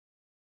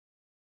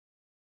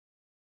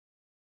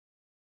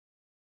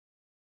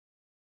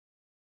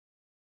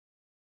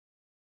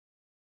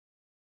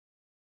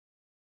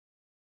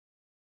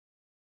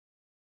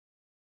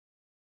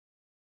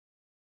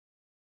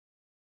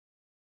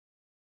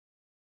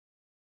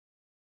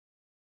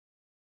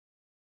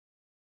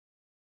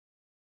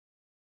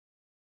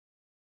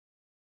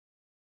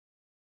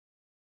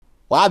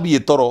wambie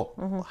toro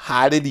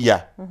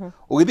hariria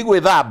ugithi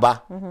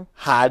gwithamba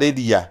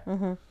hariria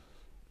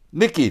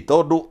niki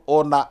tondu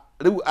ona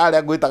riu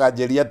aria gwitaga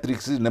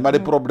geriatrics ne mari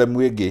problem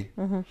wingi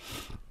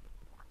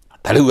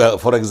ta riu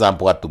for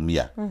example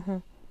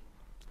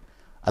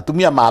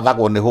atumia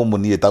mathagwo ni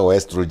hormone etagwo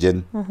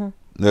estrogen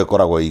no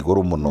ikoragwo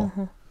iguru muno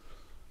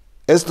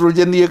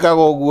estrogen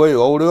yekaga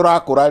uguo o uri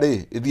urakura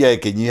ri ithia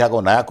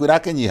ikinyihaga na yaku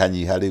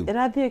irakinyihanyiha riu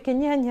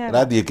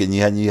irathie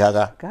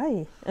ikinyihanyihaga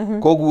Ngai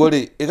koguo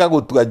ri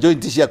igagutua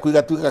joint ciaku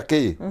igatuika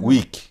ki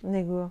weak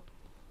niguo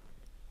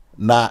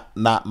na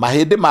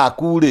mahindi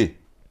maku ri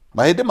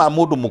mahindi ma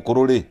mundu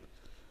mukuru ri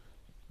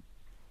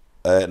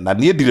na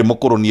nie ndire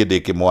mukuru nie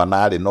ndiki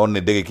mwana ri no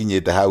ni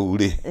ndigikinyite hau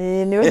ri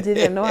ni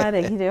unjire no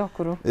aregire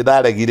okuru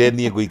ndaregire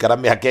nie guikara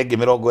miaka ingi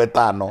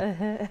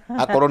 50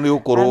 akorwo ni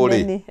ukuru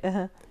ri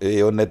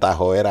one ta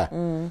hoera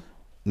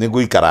ni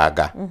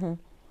guikaranga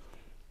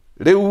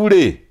riu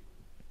ri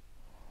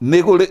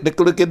ni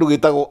kuri kindu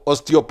gitagwo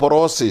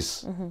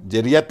osteoporosis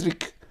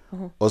geriatric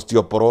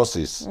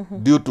osteoporosis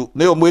due to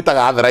ni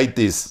omwitaga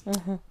arthritis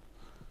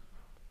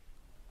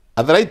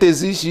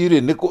arthritis ici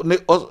ri ni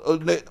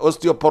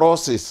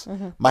osteoporosis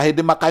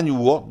mahindi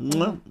makanyuo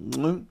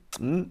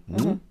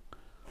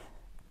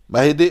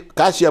mahindi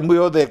calcium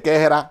yothe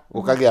kehera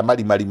ukagia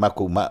marima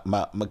ku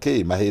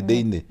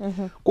mahindi-ini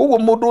koguo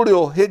mundu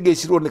urio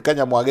hingicirwo ni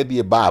kanyamu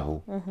agithie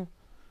babu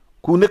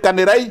kunika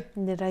ni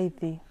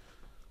raithi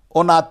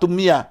ona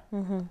atumia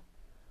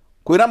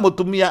kwira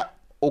mutumia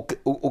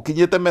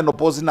ukinyite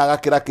menopause na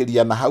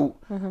agakirakiria na hau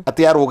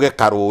ati aruge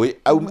karui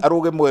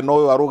aruge mwena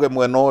uyu aruge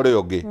mwena uria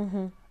ungi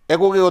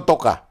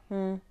egugiutoka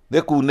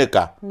ni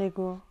kunika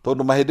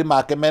tondu mahindi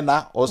make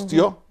mena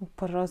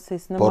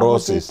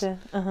osteoporosis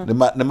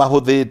ni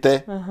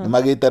mahuthite ni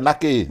magite na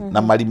ki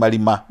na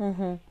marima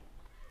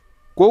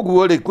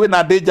koguo ri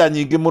kwina danger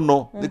nyingi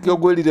muno nikio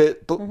ngwirire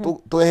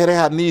twehere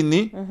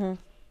hanini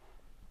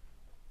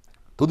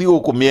tuthi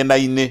guku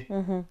miena-ini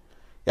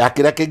ya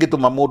kiria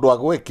kingituma mundu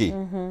agweki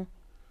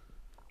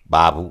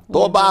babu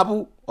to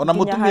babu ona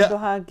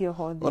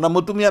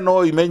mutumia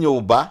no ime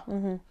nyumba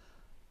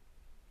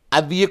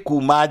athie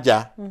kuma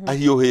nja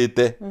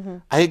ahiuhite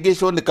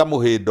ahingicwo ni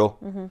kamuhindo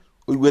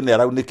uigue ni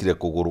araunikire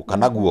kuguru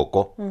kana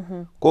guoko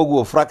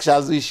koguo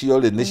fractures icio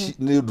ri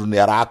ni undu ni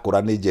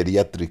arakura ni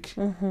geriatric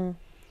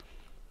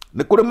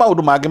ni kuri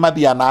maundu mangi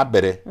mathia na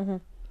mbere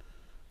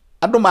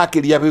andu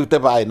makiria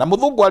 55 na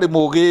muthungu ari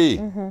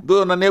mugi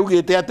ndona ni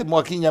augite ati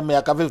mwakinya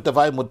miaka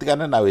 55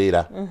 mutigane na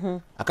wira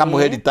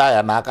akamuhe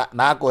retire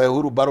na akohe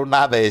hurubaro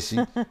na theci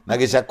na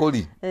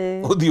gicakuri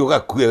uthii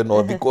ugakue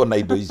no thiko na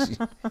indo ici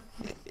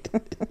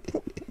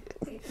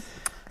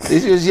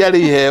icio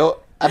ciari iheo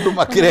andu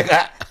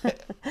makirega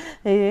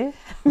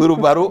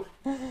hurubaro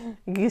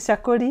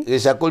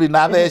gicakuri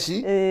na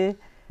theci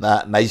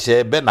na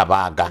icembe na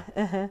banga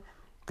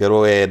kero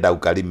wenda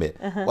ukarime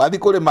wathi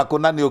kurima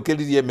kuna ni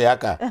ukiririe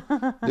miaka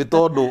ni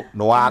tondu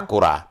ni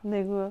wakura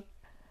niguo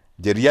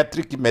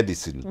geriatric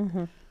medicine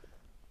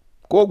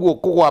koguo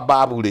kugwa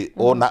babu ri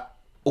ona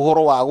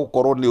uhoro wa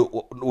gukorwo ni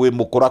wi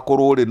mukura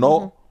kururi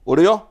no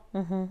urio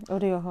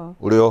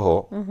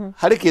ho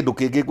hari kindu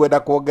kingi kwenda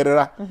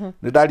kuongerera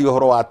ni ndari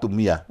uhoro wa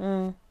atumia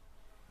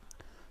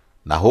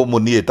na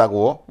hormone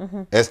etagwo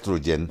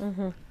estrogen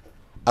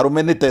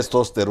arume ni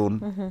testosterone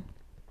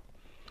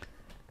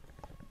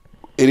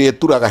iri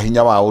eturaga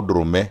hinya wa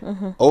undurume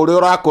o uri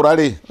urakura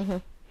ri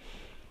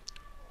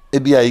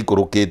ithia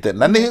ikurukite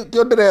na ni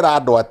kio ndirera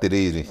andu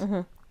atiriri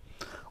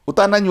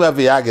utananyua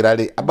viagira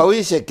ri amba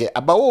wiceke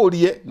amba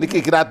urie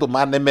niki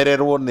kiratuma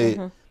nemererwo ni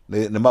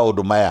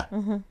maundu maya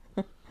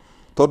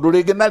tondu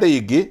ringi na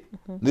ringi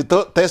ni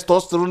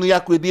testosterone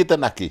yaku ithiite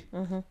naki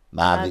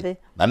nathi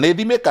na ni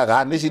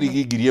thimikaga ni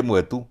ciringi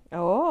 1,000 tu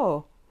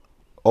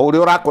o uri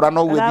urakura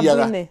no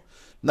gwithiaga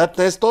na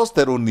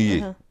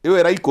testosterone iyo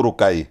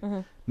iraikuruka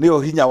niyo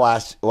hinya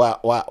wa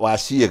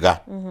ciega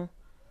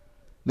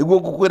niguo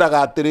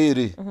ngukwiraga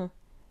atiriri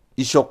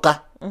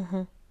icoka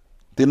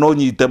ti no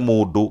nyite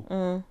mundu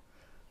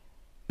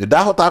ni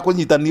ndahota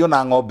kunyitanio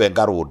na ng'ombe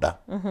ngarunda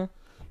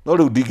no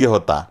riu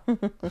ndingihota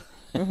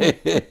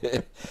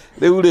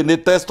riu ri ni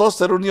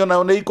testosterone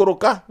nayo ni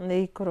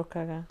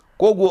ikurukaga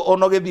koguo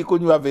ono githii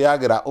kunyua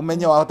viagira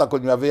umenye wahota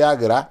kunyua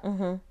viagira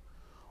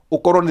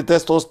ukorwo ni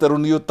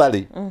testosterone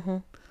utari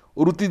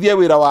urutithie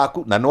wira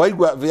waku na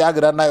niwaigua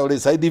viagira nayo ri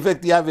side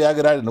effect ya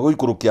viagira ni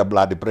guikurukia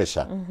blood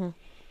pressure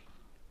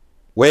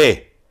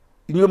we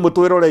inyue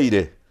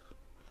mutwiroreire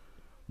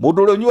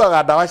mundu uri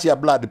unyuaga ndawa cia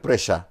blood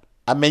pressure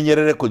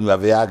amenyerere kunyua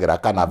viagira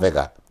kana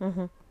vega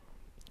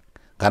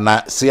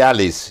kana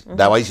Cialis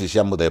ndawa icio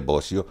cia muthemba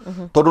ucio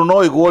tondu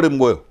no igwo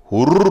rimwe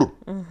hururu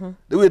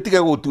riu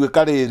itige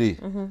gutuika riri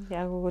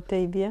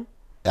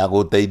ya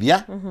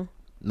guteithia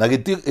na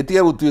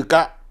itige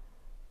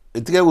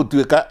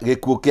gutuika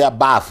gikuo kia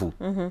bafu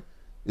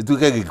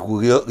ituike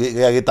gikuo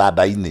gia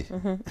gitanda-ini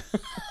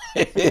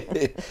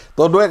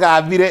tondu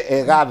egathire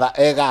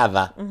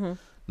egatha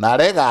na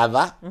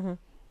aregatha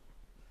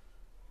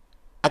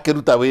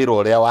akiruta wira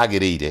uria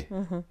wagiriire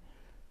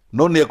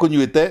no nä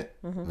ekunyuite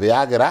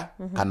Viagra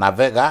kana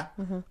Vega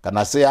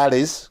kana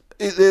Cialis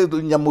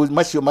nyamu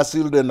macio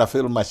macilde na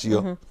film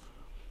macio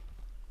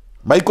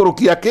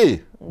maikurukia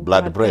ki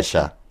blood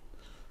pressure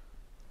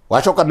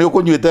wacoka nä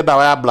ukunyuite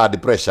dawa ya blood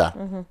pressure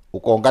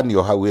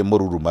ukonganio hau ä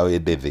mururuma wä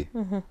ndithi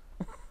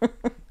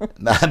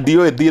na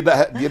ndiå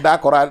thiä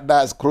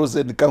ndakora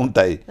closed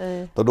counter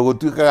tondå gå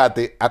tuĩkaga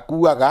atä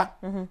akuaga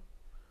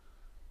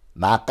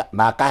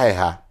na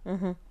akaheha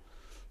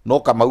no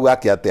Kamau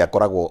ake atä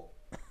akoragwo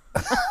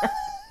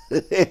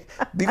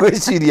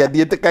ndigwĩciria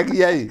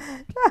ndiĩtĩkagia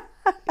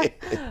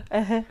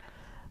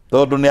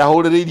tondũ nĩ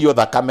ahũrĩrĩirio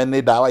thakame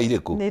nĩ ndawa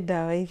irĩkũ nĩ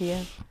ndawa iria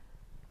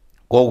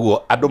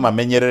koguo andũ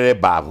mamenyerere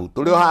mbavu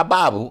tũrĩ oha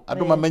mbavu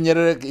andũ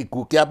mamenyerere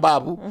gĩkuũ kĩa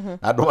mbavu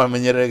na andũ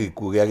mamenyerere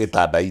gĩkuũ gĩa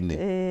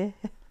gĩtanda-inĩ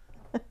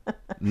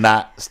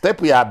na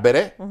step ya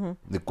mbere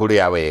nĩ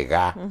kũrĩa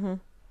wega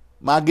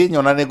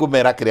mangĩnyona nĩ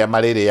ngũmera kĩrĩa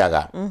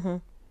marĩrĩaga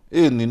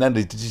nina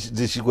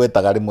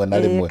ndĩcigwetaga rĩmwe na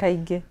rĩmwe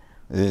kaingĩ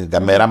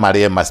ngamera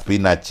marĩe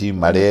maspinach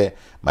marĩe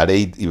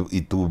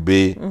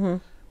itumbĩ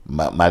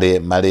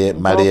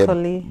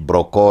marĩe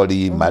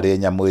broccoli marĩe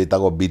nyamũ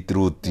ĩtagwo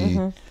beetroot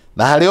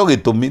na harĩ o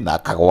gĩtũmi na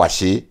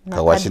kagwacĩ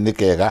nĩ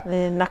kega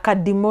na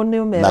kadimũ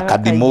nĩ ũmeraga na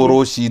kadimũ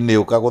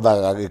rũcinĩ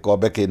ũkagũthaga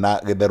gĩkombe kĩna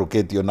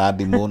gĩtherũkĩtio na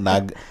ndimũ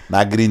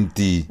na green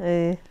tea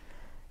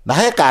na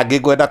he kangĩ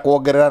ngwenda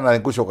kuongerera na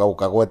nĩngũcoka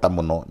gũkagweta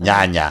mũno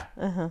nyanya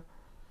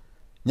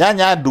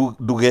nyanya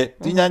nduge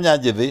ti nyanya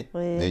njĩthĩ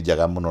nĩ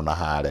njega mũno na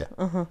harĩa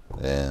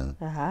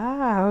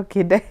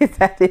okay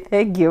ndagĩtarĩ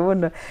thengiũ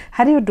mũno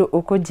harĩ ũndũ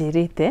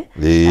ũkũnjĩrĩte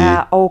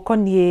o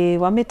ũkoniĩ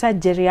wamĩta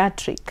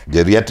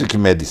geriatric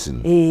medicine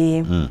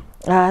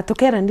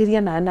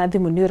tũkeranĩria na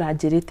thimũ nĩ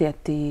ũranjĩrĩte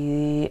atĩ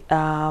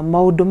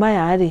maũndũ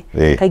maya rĩ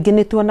kaingĩ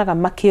nĩ tuonaga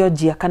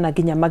makĩonjia kana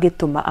nginya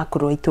magĩtũma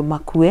akũrũ aitũ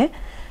makue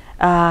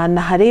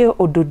na harĩ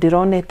ũndũ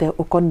ndĩronete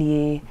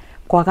ũkoniĩ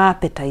kwaga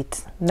appetite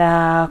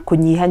na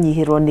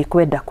kũnyihanyihĩrwo nĩ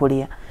kwenda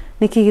kũrĩa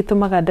nĩkĩ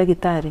gĩtũmaga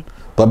ndagĩtarĩ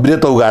twambire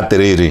twauga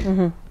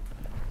atĩrĩrĩ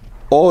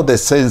all the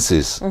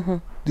senses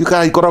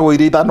ndikara ikoragwo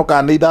irĩ ithano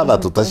kana nĩ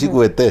ithathatũ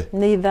tacigwete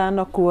nĩ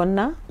ithano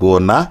kuona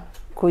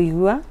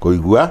kũigua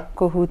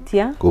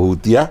kũhutia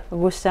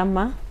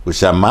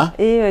gũcama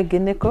ĩyo ĩngĩ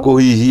nĩ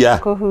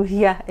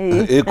kũhuhia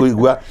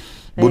kũigua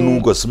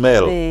mũnungo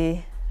smell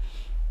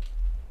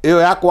ĩyo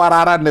ya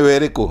kwarara nĩyo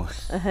ĩrĩkũ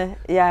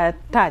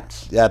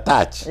ya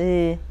touch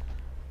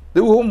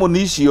rĩu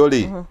homoni icio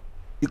rĩ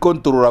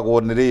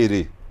ikontrolagwo nĩ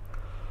rĩrĩ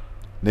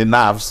nĩ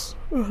nerves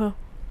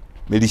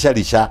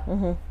mĩricarica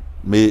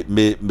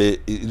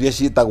iria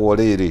ciĩtagwo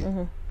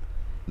rĩrĩ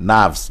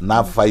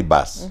nerve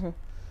fibers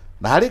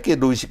na harĩ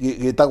kĩndũ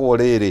gĩtagwo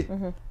rĩrĩ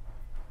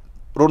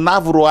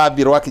rũnavu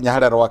rwathiĩ rwakinya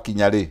harĩa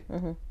rwakinya rĩ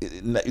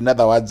in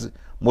other words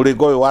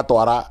mũrĩngo ũyũ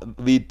watwara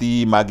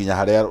thitima nginya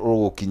harĩa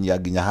rũgũkinyia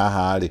nginya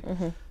haha rĩ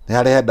nĩ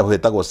harĩa henda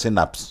hwĩtagwo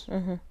synapse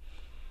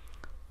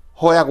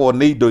hoyagwo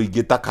nĩ indo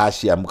ingĩ ta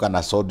calcium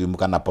kana sodium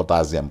kana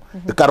potassium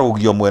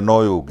ĩkarũgio mwena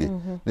ũyũ ũngĩ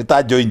nĩ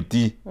ta joint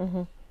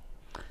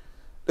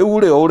rĩu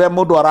rĩ ũrĩa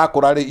mũndũ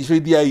arakũra rĩ icio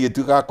ithiaga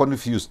igĩtuĩkaga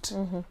confused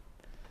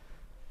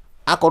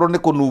akorwo nĩ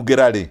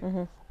kũnungĩra rĩ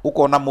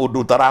ũkona mũndũ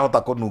ũtarahota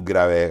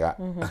kũnungĩra wega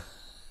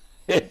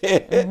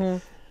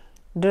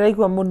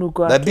ndĩraigua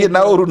mũnungo na ndirĩ na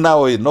ũru na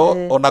ũyũ no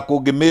ona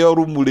kũngĩmĩo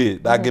rumu rĩ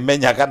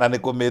ndangĩmenya kana nĩ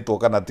kũmĩtwo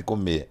kana ti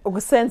kũmĩe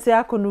sense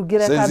ya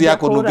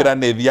kũnungĩra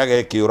nĩ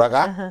ĩthiaga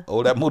ĩkĩũraga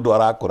ũrĩa mũndũ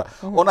arakũra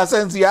ona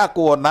sense ya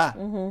kuona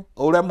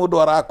ũrĩa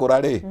mũndũ arakũra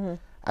rĩ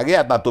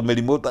agĩa na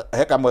tũmĩrimũ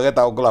he kamwe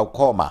getagwo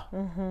glaucoma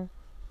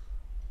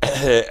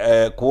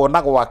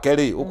kuona gwake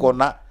rĩ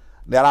ũkona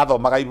nĩ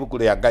arathomaga ibuku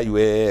rĩa Ngai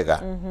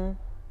wega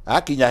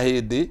akinya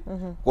hĩndĩ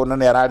kuona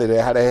nĩ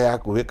ararĩreharehe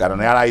hakuhĩ kana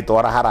nĩ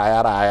araitwara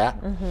haraya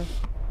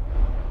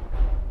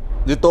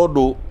nĩ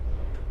tondũ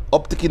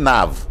optic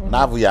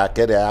nerve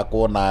yake ĩrĩa ya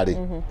kuona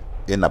rĩ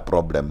ĩna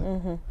problem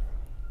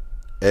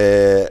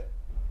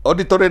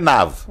auditory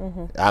nerve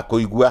ya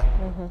kũigua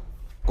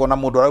kuona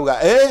mũndũ arauga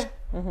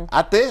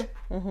atĩ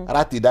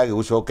aratinda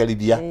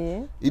agĩgũcokerithia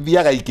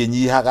ithiaga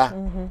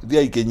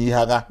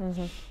ikĩnyihaga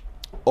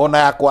ona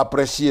ya ku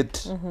appreciate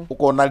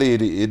ukona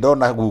rĩrĩ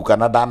ndona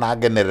gukana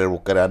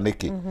ndanangenererũkĩra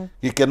nĩkĩ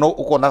gĩkeno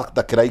ukona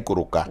ta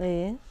kĩraikũrũka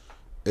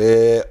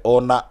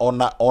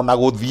ona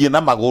gũthiĩ na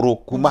magũrũ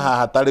kuma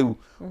haha ta rĩu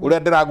ũrĩa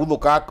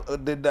ndĩraguthũka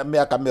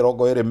mĩaka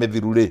 20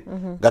 mĩthiru rĩ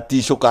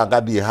ngaticũka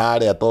ngathiĩ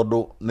harĩa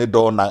tondũ nĩ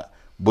ndona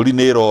mbũri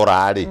nĩ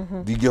ĩrora rĩ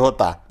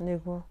ndingĩhota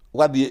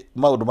ũgathiĩ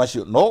maũndũ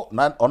macio no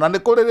ona nĩ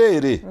kũrĩ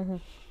rĩrĩ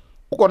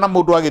ukona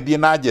mũndũ agĩthiĩ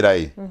na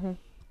njĩra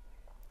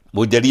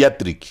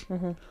geriatric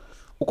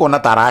ukona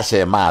ta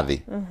aracema thĩ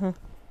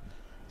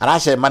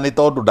aracema nĩ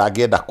tondũ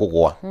ndangĩenda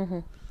kũgwa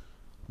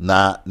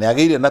na nĩ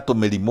agĩire na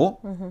tũmĩrimũ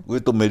gwĩ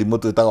tũmĩrimũ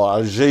twĩtagwo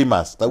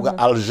Alzheimer's tauga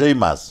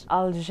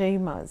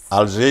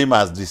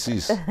Alzheimer's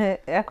disease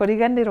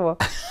yakũriganĩrwo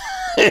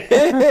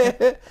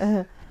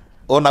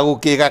ona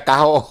gũkĩga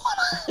kaho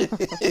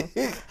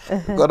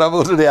kona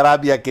mũndũ nĩ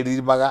arambia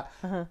akĩririmaga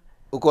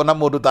ukona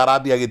mũndũ ta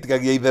arambia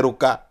agĩtigagia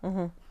itherũka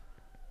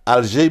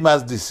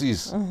Alzheimer's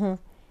disease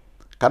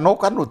kana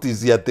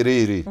ũkanotisi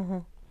atĩrĩrĩ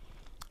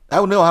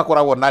au nĩho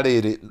hakoragwo na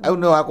rĩrĩ au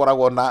nĩho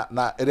hakoragwo na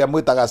ĩrĩa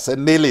mwĩtaga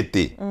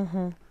senility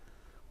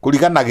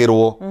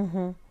kuriganagĩrwo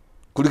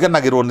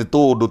nĩ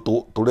tũũndũ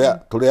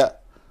tũrĩa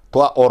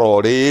twa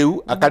oro rĩu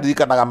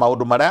akaririkanaga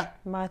maũndũ marĩa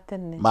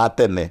ma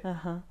tene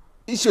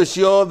icio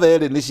ciothe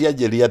rĩ nĩ cia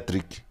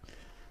geriatric.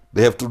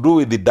 They have to do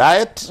with the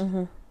diet.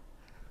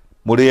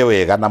 Mũrĩe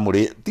wega na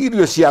mũrĩe ti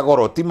irio cia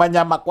goro ti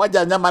manyama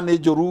kwanja nyama nĩ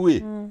njũru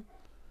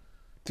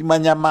ti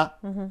manyama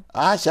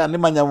aca nĩ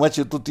manyama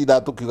macio tũtinda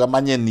tũkiuga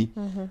manyeni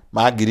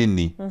ma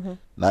ngirini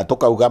na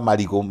tũkauga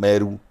marigũ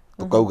meru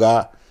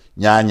tũkauga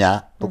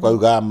nyanya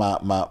tũkauga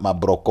ma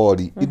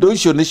broccoli indo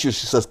icio nĩcio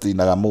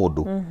cisastainaga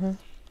mũndũ.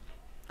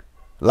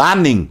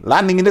 Learning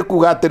nĩ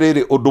kuga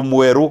atĩrĩrĩ ũndũ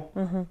mwerũ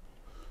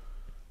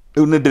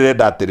rĩu nĩ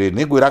ndĩrenda atĩrĩrĩ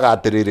nĩ ngwĩraga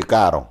atĩrĩrĩ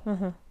Karo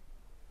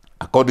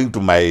according to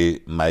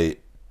my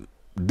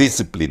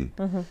discipline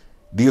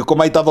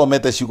ndigĩkoma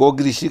itathomete ciugo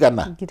ngiri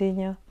cigana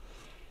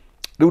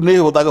rĩu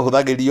nĩ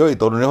hũthagĩrio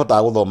tondũ nĩ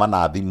hotaga gũthoma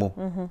na thimũ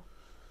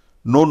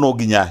no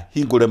nginya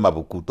hingũre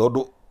mabuku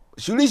tondũ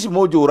ciũria ici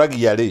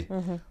mũnjũragia rĩ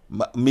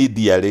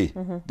media rĩ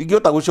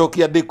ndingĩhota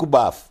gũcokia ndĩ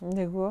kubaf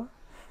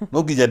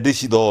no nginya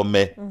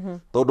ndĩcithome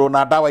tondũ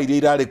na ndawa iria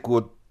irarĩ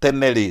kuo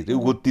tene rĩ rĩu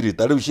gũtirĩ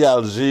ta rĩu cia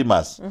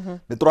Alzheimer's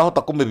nĩ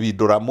tũrahota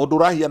kũmĩbindũra mũndũ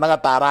ũrahianaga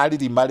ta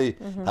araririma rĩ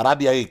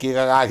arathiĩ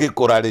agĩkĩgaga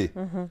agĩkũra rĩ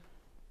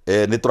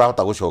nĩ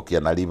tũrahota gũcokia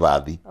na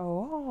ribathi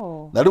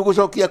na rĩu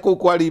gũcokia kũu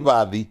kwa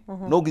ribathi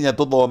no nginya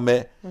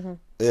tũthome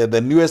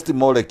the newest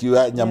molecule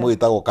ya nyamũ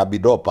ĩtagwo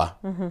carbidopa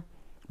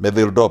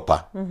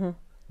methyldopa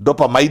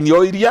dopamine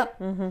o iria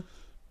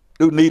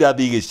rĩu nĩ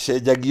irathiĩ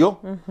igĩcenjagio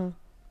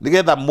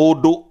nigetha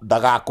mũndũ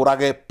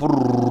ndagakũrage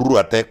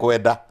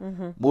atekwenda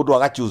mũndũ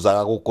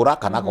agachuzaga gũkũra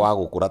kana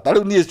kwaga gũkũra ta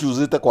rĩu niĩ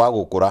chuzĩte kwaga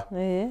gũkũra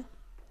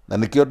na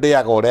nĩkĩo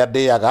ndĩaga ũrĩa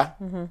ndĩaga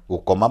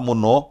gũkoma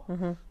mũno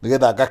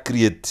nigetha nga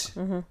create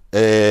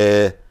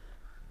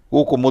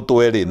gũkũ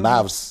mũtwe rĩ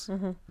nerves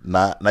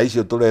na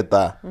icio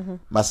tũreta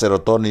ma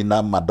serotonin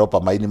na ma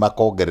dopamine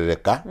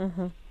makongerereka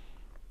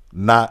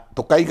na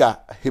tukaiga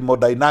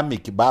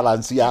hemodynamic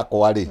balance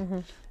yakwa rĩ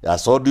ya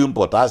sodium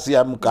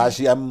potassium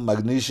calcium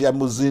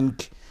magnesium zinc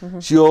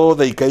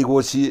ciothe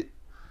ikaigwo ci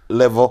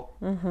level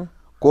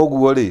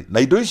koguo rĩ na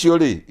indo icio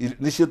rĩ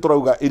nĩcio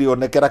tũrauga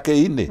irĩonekera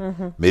kĩ-inĩ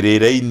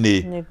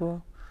mĩrĩre-inĩ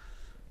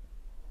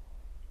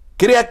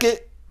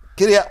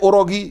kĩrĩa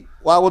ũrogi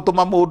wa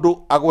gũtũma mũndũ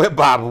agwe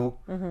mbavu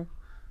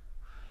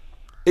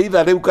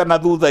either rĩu kana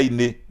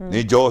thutha-inĩ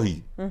nĩ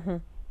njohi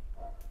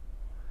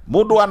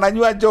mũndũ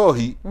ananyua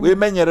njohi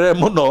wĩmenyerere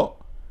mũno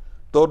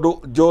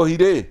tondũ njohi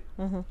rĩ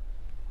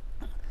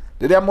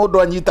rĩrĩa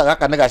mũndũ anyitaga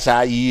kanĩ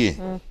gacai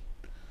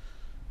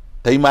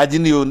ta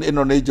imagine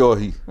ĩno nĩ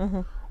njohi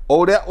o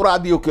ũrĩa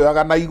ũrathiĩ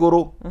ũkĩoyaga na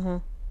igũrũ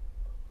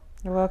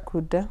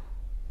wakunda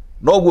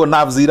noguo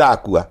nerves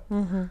irakua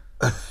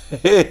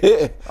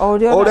o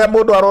ũrĩa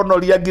mũndũ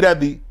aronoria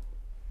ngirathi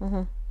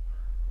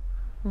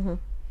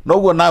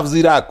noguo nerves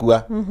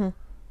irakua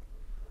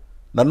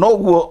na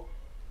noguo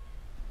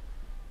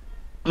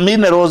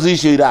minerals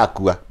icio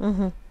irakua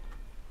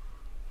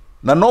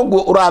na noguo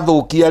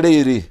ũrathũkia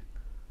rĩrĩ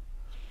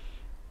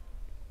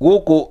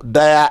gũkũ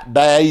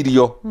ndaya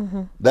irio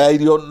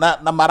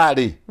na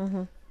mararĩ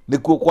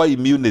nĩkuo kwa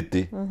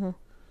immunity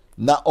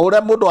na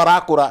ũrĩa mũndũ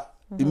arakũra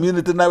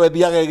immunity nawe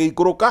thiaga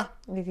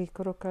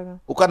ĩgĩikũrũkaga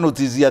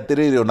ũkanotizia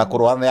atĩrĩrĩ ona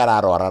kũrwara nĩ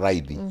ararwara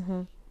raithi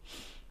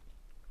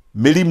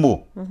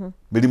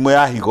mĩrimũ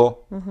ya higo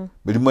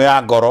mĩrimũ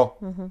ya ngoro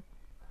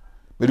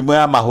mĩrimũ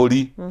ya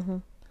mahũri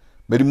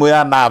mĩrimũ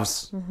ya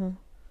nerves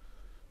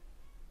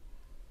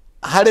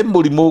harĩ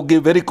mũrimũ ũngĩ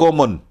very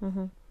common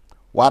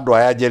wa andũ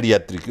aya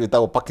geriatric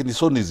wĩtagwo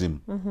Parkinsonism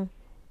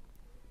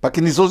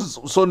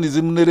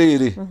Parkinsonism nĩ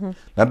rĩrĩ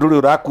na ndũrĩ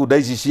ũrakunda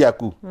ici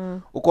ciaku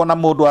ũkona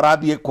mũndũ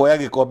arathiĩ kuoya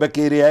gĩkombe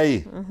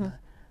kĩrĩa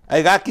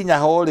aigakinya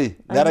ho rĩ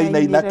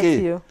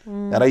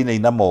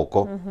nĩarainaina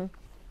moko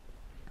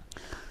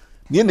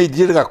niĩ nĩ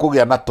njĩrĩga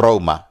kũgĩa na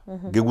trauma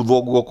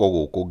ngĩguthwo guoko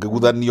gũkũ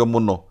ngĩguthanio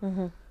mũno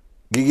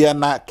ngĩgĩa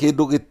na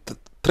kĩndũ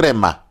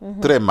tremor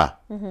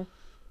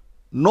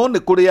no nĩ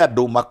kũrĩ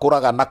andũ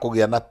makũraga na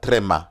kũgĩa na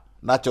tremor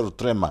natural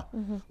tremor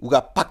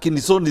uga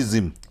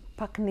Parkinsonism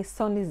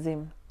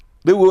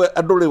rĩu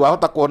andũ rĩ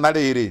wahota kuona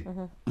rĩrĩ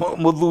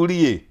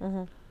mũthuri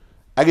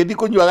agĩthiĩ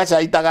kũnyua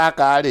gacai ta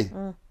gaka rĩ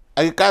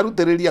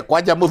agĩkarutĩrĩria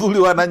kwanja mũthuri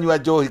wananyua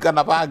njohi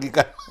kana bangi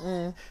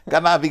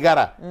kana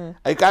thigara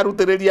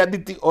agĩkarutĩrĩria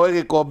nditi oe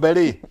gĩkombe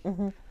rĩ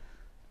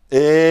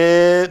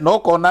no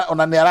kona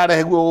ona nĩ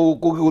ararehe guo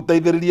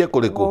gũgũteithĩrĩrie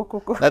kũrĩkũ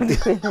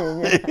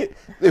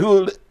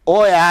rĩu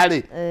oya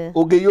rĩ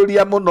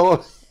ũngĩiyũria mũno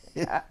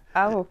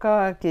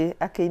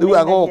rĩu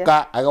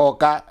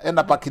agoka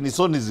ena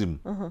Parkinsonism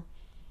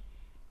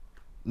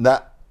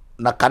na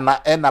kana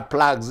ena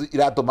plugs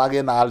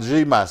iratũmage na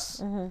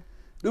Alzheimer's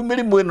rĩu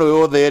mĩrimũ ĩno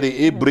yothe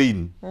rĩ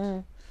brain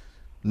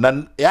na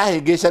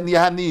yahĩngĩcania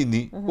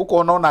hanini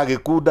ũkona ona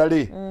agĩkunda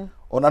rĩ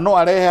ona no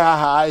arehe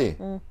haha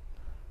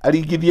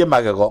aringithie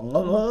magego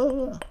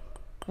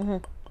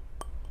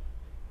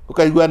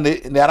ũkaigua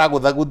nĩ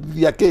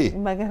aragũthagũthia kĩ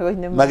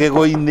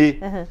magego-inĩ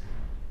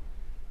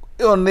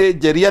ĩyo nĩ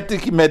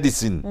geriatric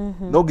medicine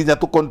no nginya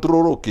tu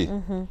control ki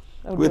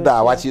kwĩ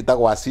ndawa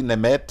ciĩtagwo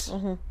Cinemet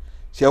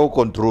cia gũ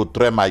control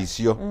tremor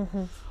icio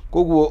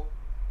koguo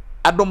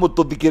andũ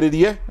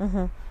mũtũthikĩrĩrie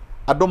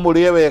andũ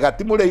mũrĩe wega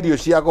ti mũrĩe irio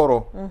cia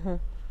goro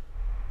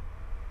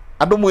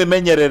andũ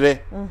mwĩmenyerere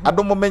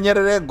andũ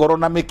mũmenyerere ngoro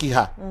na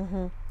mĩkiha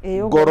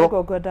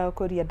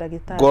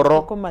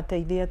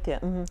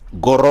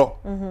ngoro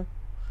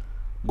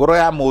ngoro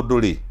ya mũndũ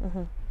rĩ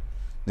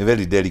nĩ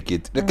very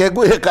delicate reke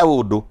ngwĩre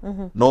kaũndũ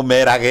no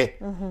merage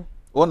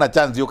ona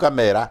chance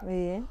ũkamera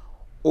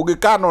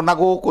ũngĩkanona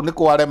gũkũ nĩ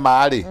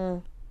kwarema rĩ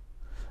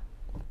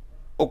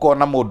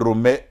ũkona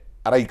mũndũrũme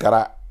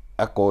araikara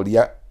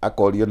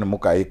akorio nĩ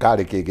mũkaĩ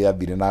karĩ kĩ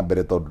gĩathire na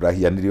mbere tondũ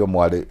ndahianirio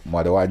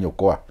mwarĩ wa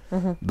nyũkwa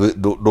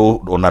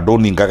ona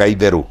ndũningaga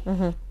itherũ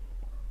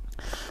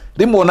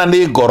rĩmwe ona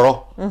nĩ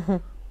ngoro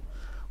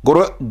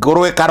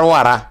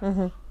ĩkarwara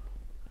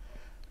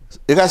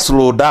ĩga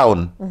slow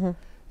down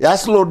ya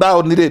slow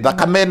down rĩ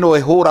thakame ĩno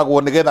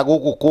ĩhũragwo nĩgetha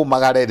gũkũ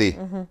kũmagare rĩ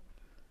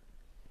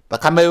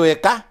thakame ĩyo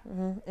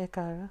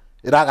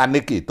ĩraga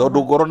nĩkĩ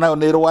tondũ ngoro nayo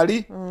nĩ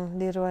rwarire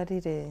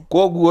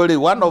koguo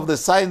rĩ one of the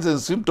signs and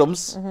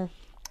symptoms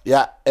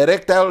ya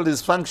erectile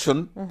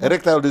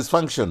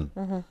dysfunction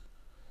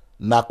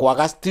na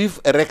kwaga stiff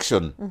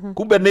erection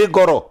kumbe nĩ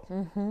ngoro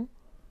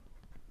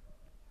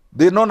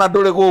thĩna ona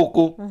ndũrĩ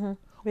gũkũ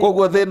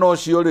koguo thĩna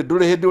ũcio rĩ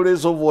ndũrĩ hĩndĩ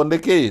ũrĩcovwo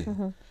nĩkĩ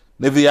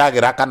nĩ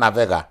Viagra kana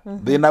Vega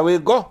thĩna wĩ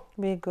ngoro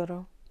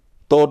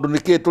tondũ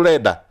nĩkĩ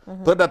tũrenda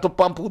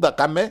tũpampu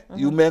thakame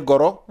yume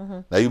ngoro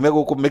na yume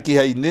gũkũ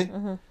mĩkiha-inĩ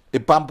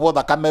ĩpampu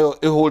thakame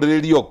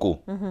ĩhũrĩrĩrio kũ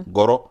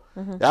ngoro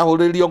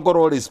yahũrĩrĩrio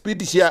ngoro rĩ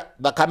speed cia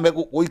thakame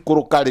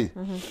gũikũrũka rĩ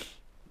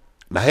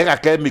na hega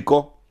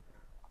chemical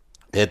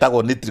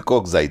etagwo nitric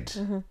oxide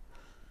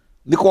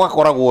nĩko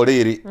gakoragwo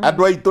rĩrĩ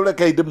andũ aitũ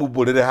reke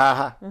ndĩmumbũrĩre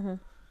haha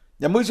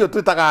nyamũ icio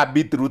twĩtaga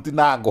beetroot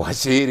na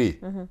ngwacĩ rĩ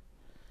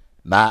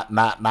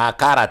na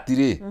karati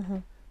rĩ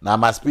na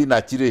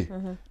maspinach rĩ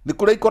nĩ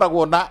kũrĩa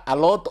ikoragwo na a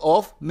lot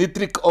of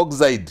nitric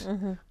oxide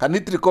ka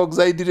nitric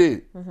oxide rĩ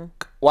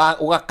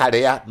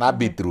ũgakarĩa na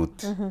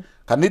beetroot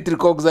ka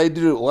nitric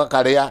oxide rĩ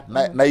ũgakarĩa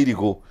na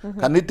irigũ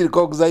ka nitric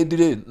oxide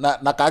rĩ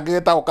na kangĩ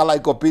getagwo ka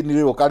lycopene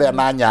rĩ ũkarĩa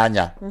na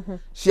nyanya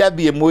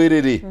ciathiĩ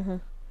mwĩrĩ rĩ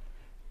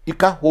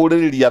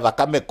ikahũrĩrĩria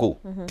thakame kũ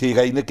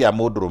kĩga-inĩ kĩa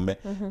mũndũrũme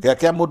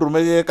kĩa mũndũrũme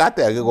gĩgĩka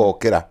atĩa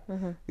gĩgokĩra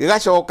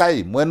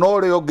gĩgacoka mwena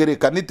ũrĩa ũngĩ rĩ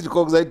ka nitric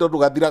oxide tondũ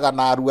gathiraga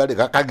na arua rĩ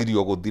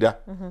gakagirio gũthira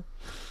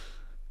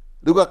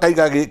rĩu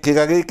gakaiga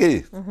kĩga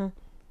gĩkĩ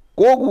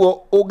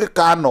koguo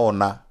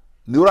ũngĩkanona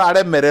nĩ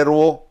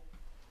ũraremererwo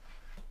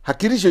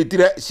hakiri icio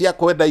cia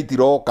kwenda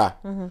itiroka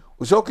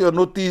ucoke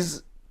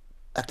notice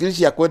hakiri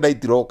cia kwenda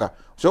itiroka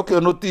ucoke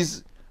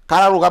notice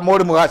kararũgama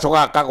ũrĩmwe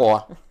gacoka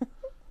kagwa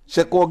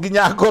cekwo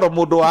nginya ngoro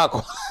mũndũ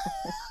wako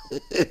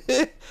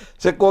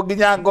cekwo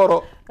nginya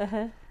ngoro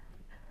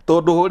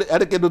tondũ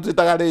harĩ kĩndũ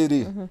twĩtaga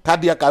rĩrĩ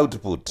cardiac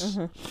output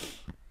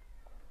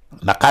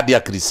na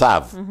cardiac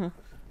reserve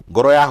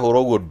ngoro yahũra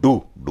ũguo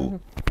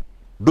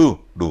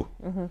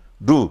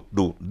du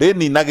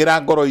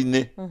ndĩninagĩra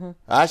ngoro-inĩ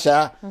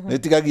aca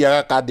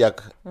nĩtigagia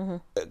cardiac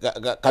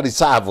ka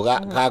reserve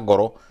ka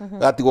ngoro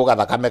gatigwo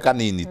gathakame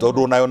kanini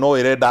tondũ nayo no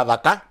ĩrenda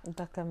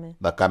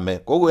thakame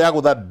koguo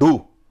yagũtha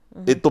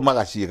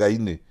ĩtũmaga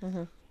ciĩga-inĩ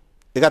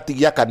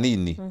ĩgatigia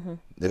kanini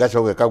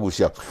ĩgacoka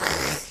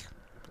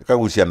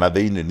ĩkagucia na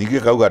thĩinĩ ningĩ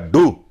ĩkauga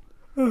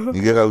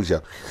ningĩ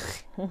ĩkagucia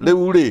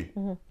rĩu rĩ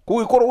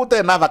kũngĩkorwo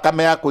gũtarĩ na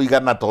thakame ya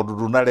kũigana tondũ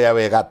ndũnarĩa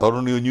wega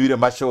tondũ nĩ ũnyuire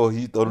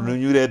macohi tondũ nĩ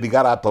ũnyuire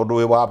thigara tondũ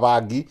wĩ wa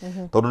bangi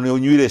tondũ nĩ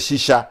ũnyuire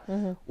shisha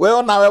we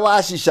onawe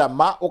wa shisha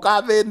ma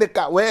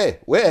ũkathĩnĩka we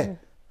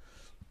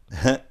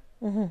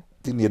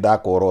ti niĩ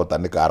ndakorota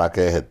nĩ kara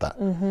keheta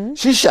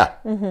shisha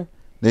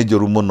nĩ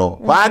njũru mũno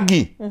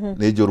bangi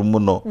nĩ njũru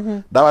mũno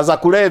ndawa za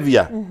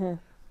kulevya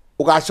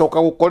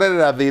ugacoka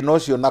gukorerera thina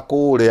ucio na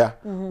kuria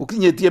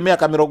ukinyĩtie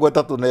mĩaka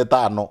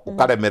 35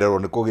 ukaremererwo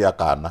nĩ kũgĩa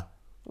kana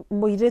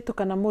mũirĩtu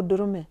kana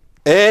mũndũrũme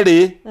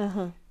erĩ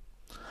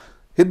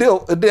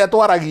hĩndĩ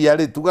atwaragia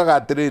rĩ tugaga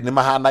atĩrĩ nĩ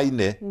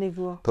mahanaine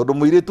tondũ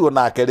mũirĩtu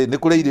onake rĩ nĩ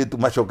kũrĩ irĩtu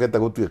macokete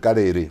gũtuĩka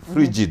rĩrĩ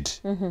frigid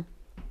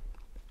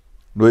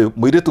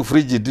mũirĩtu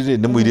frigid rĩ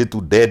nĩ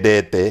mũirĩtu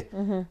ndendete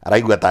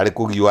araigua tarĩ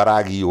kũgiwa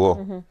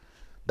aragiwo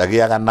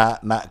ndagĩaga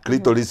na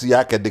clitoris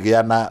yake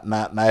ndĩgĩa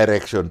na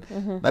erection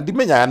na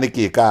ndimenyaga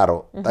nĩkĩ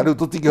karo ta rĩu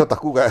tũtingĩhota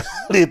kuga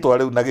rĩtwa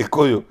rĩu na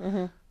gĩkũyũ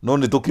no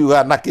nĩ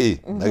tũkiuga na kĩ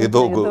na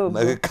gĩthũngũ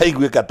na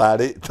gĩkaiguĩka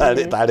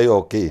tarĩ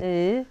okay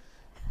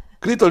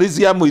clitoris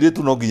ya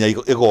mũirĩtu no nginya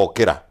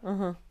ĩgokĩra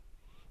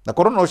na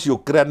korwo no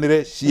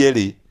ciũkĩranĩre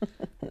cierĩ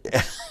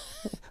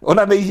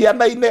ona nĩ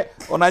ihianaine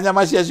ona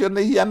nyama ciacio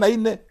nĩ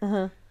ihianaine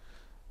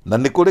na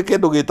nĩ kũrĩ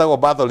kĩndũ gĩtagwo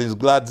Bartholin's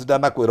glands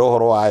ndanakwĩra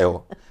ũhoro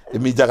wayo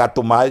iminjaga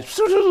tũmaĩ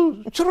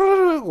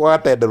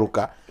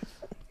gwatenderũka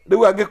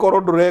rĩu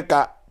angĩkorwo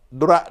ndũreka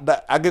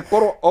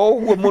angĩkorwo o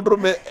ũguo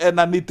mũndũrũme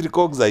ena nitric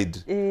oxide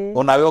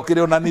onawe ũkĩrĩ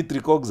ona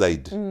nitric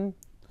oxide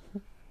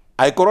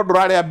angĩkorwo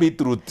ndũrarĩa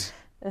beetroot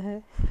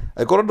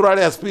angĩkorwo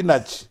ndũrarĩa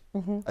spinach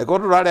angĩkorwo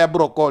ndũrarĩa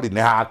broccoli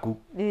nĩ haku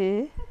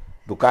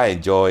tuka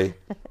enjoy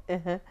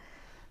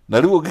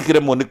na riu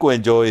ngikiremwo ni ku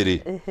enjoy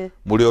ri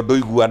murio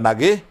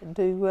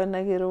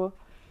nduiguanagirwo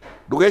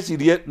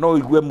ndugecirie no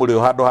igue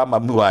murio handu ha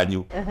mami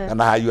wanyu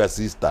kana ha your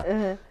sister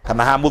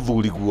kana ha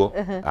muthuri guo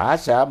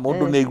acha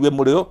mundu ni igue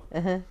murio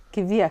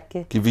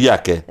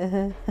kiviake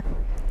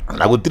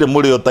na gutire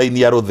murio ta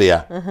inia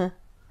ruthia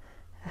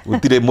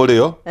gutire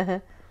murio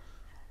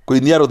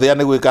kuinia ruthia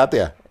ni gwika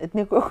atia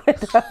ni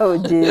kwenda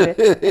unjire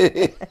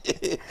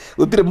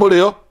gutire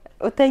murio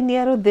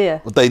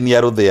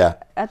utainia ruthia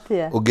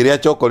atia ungiria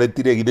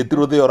chocolate ri githiti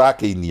ruthia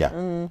urakiinia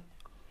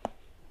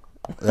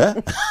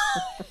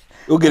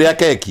ungiria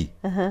keki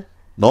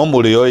no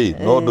murio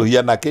no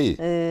nduhiana ki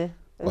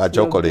wa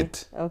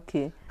chocolate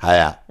okay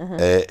haya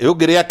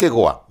ungiria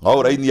kigwa no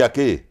urainia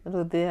ki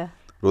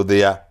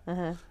ruthia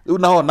riu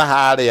naho na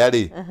haria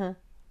ri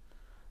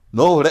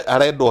no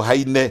arendwo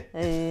haine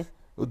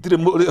utire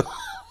murio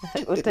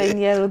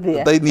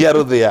utainia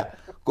ruthia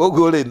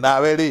koguo ri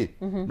nawe ri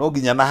no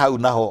nginya na hau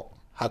naho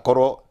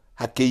hakorwo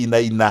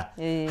hakiinaina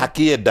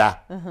hakienda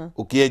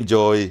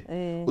ukienjoy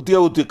utige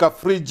gutuika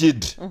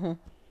frigid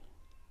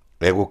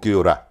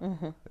egukiura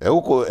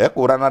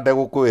ekura na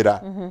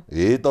ndegukwira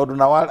tondu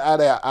na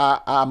aria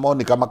a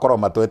Monica makoro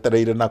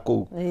matwetereire na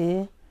kuu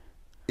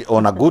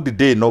on a good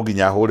day no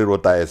nginya hurirwo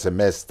ta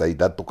SMS ta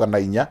 3 kana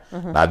 4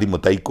 na thimu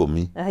ta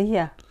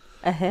 10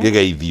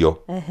 gigeithio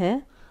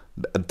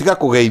tiga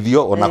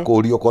kugeithio ona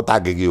kurio ko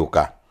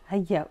tangigiuka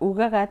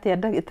ugaga atia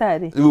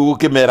ndagitari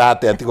ukimera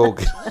atia tiga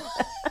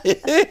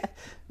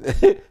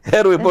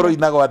herwe boro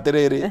inago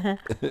atiriri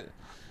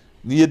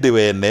nie ndi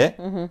wene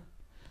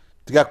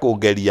tiga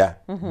kungeria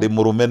ndi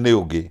murume ni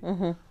ungi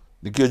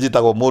nikio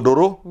njitagwo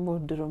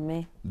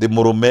mundurume ndi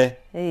murume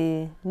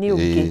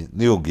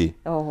ni ungi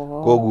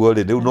koguo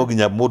ri riu no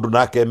nginya mundu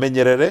nake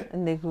menyerere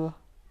niguo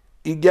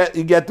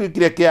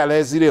ingiatuikire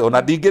careless ri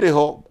ona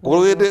ndingiriho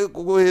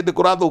kuhindi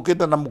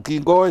kurathukite na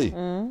mukingo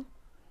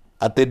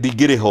ati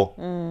ndingiriho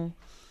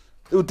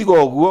riu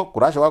tiga uguo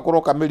kuracoka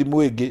kuroka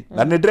mirimu ingi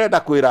na ni ndrenda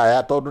kwira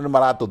aya tondu ni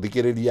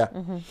maratuthikiriria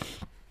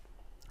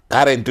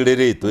currently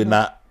ri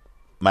twina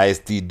ma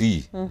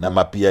STD na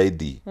ma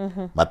PID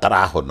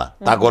matarahona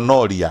ta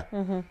gonorrhea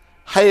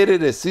highly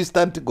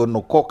resistant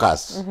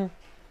gonococcus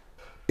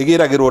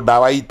igiragirwo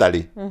dawa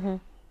itari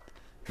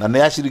na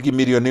ni ashiriki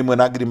milioni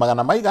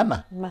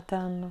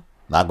 1,500,000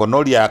 na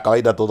gonorrhea ya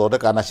kawaida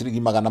tuthondeka na shiringi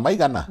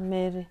 100,000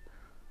 meri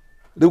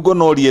riu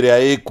gonorrhea iria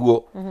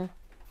ikuo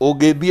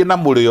ungithie na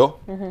murio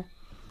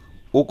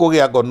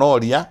ukugia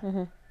gonorrhea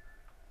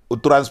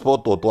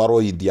utransport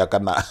utwarwo India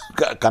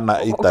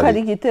kana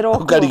Italy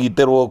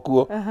ukarigitirwo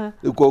kuo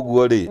riu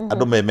koguo ri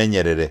andu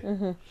memenyerere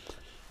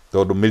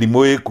tondu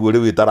mirimu ikuo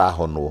riu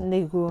itarahonwo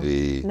niguo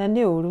na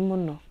ni uru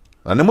muno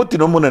na ni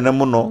mutino munene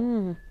muno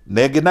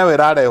nengi nawe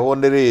rarehwo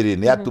ni riri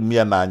ni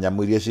atumia na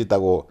nyamu iria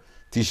citagwo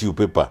tissue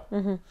paper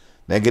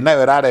nengi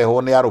nawe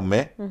rarehwo ni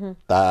arume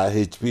ta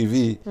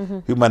HPV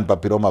human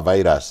papilloma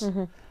virus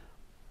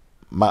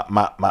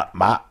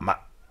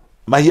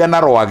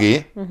mahiana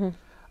rwagi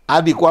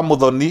athi kwa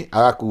muthoni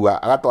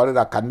agakua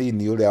agatwarira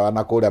kanini uria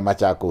wana kuria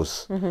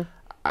Machakos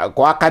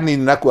kwa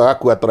kanini naku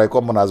agakua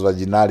trichomonas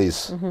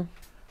vaginalis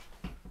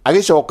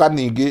agicoka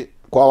ningi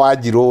kwa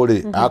Wanjiru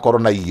ri agakorwo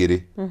na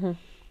igiri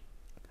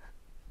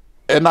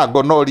ena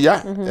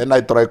gonorrhea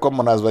ena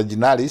trichomonas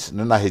vaginalis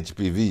na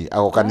HPV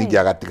agoka ningi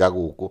agatiga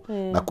guku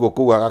na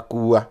kuo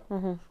agakua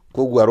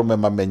koguo arume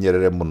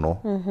mamenyerere muno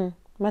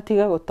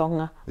matiga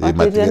gutonga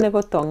matiria ni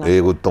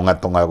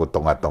gutonga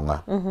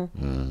gutonga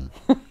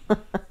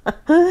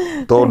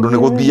tondu ni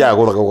guthia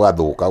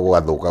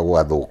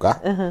guthuka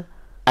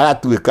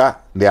agatuika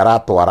ni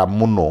aratwara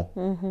muno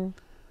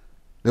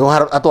ni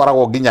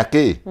atwaragwo nginya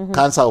ki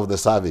cancer of the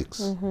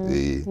cervix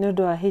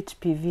nundu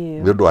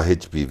wa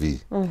HPV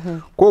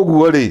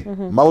koguo ri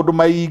maundu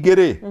maingi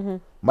ri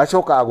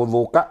macoka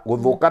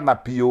guthuka na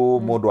piu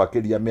mundu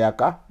akiria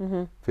miaka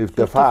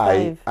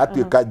 55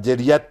 atuika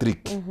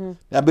geriatric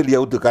yambiria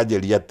gutuika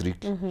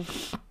geriatric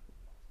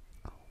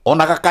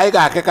ona gakai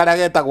gake karia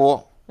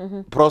getagwo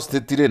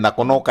prostate ri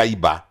nako no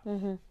kaimba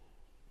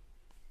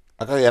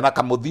akagĩa na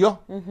kamuthio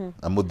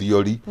na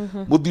muthiori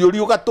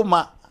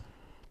ugatuma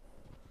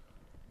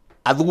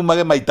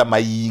athugumage maita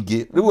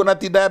maingi riu ona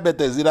ti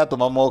diabetes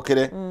iratuma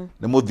mokire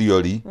ni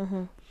muthiori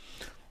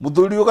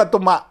muthuri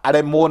ugatuma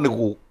aremwo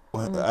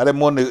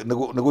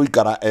ni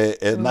guikara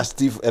na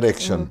stiff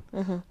erection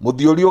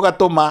muthiori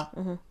ugatuma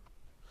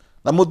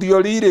na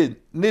muthiori ri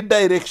ni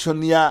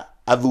direction ya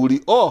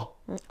athuri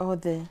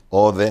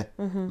othe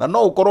na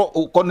no ukorwo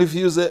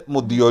confuse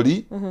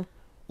muthiori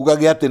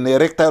ugagia ati ni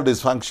erectile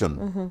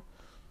dysfunction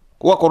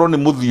ugakorwo ni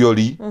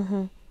muthiori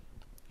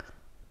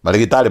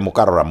marigitari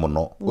mukarora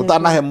muno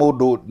utanahe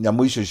mundu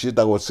nyamu icio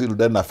ciitagwo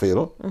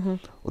sildenafil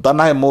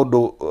utanahe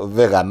mundu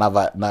vega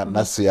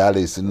na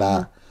Cialis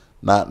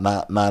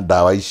na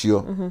dawa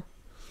icio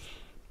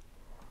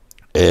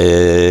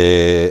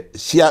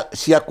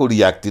cia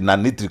kureact na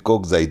nitric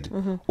oxide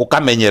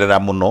ukamenyerera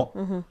muno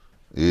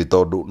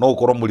tondu no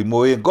ukorwo murimu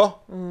wi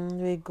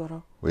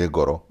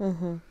ngoro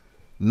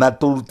na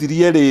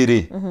turutirie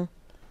riri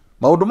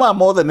maundu ma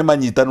mothe ni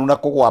manyitanu na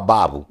kugwa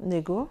babu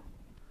Nigo.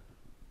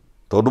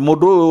 tondu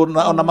mundu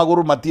ona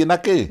maguru matie na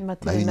ki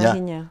na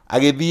hinya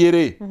agithie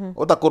ri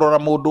utakurora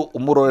mundu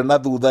umurore na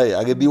thutha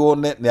agithie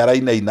wone ni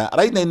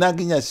arainaina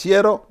nginya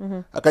ciero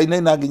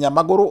akainaina nginya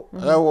maguru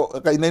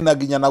akainaina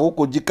nginya na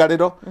guku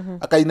njikariro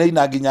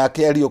akainaina nginya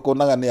akiario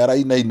konaga ni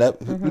arainaina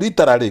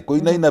literally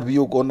kuinaina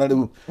biu kona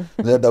riu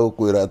nenda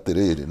gukwira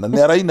atiriri na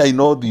ni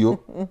arainaina uthio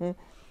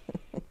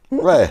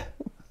we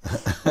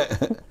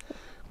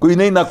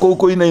kuinaina kuu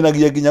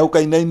kuinainagia nginya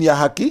ukainainia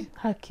hakiri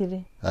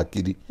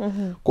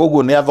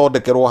koguo ni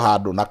athondekerwo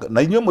handu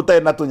na inyuĩ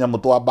mũtarĩ na tũnyamũ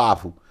twa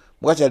bafu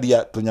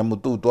mũgacaria tũnyamũ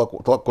tũu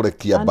twa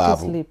kũrekia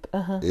bafu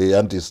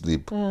anti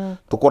sleep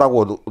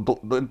tũkoragwo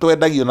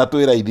twendagio na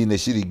twĩ raithi nĩ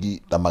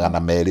ciringi ta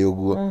 200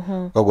 ũguo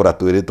ũkagũra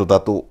twĩrĩ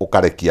tũtatũ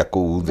ũkarekia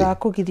kũu thĩ ga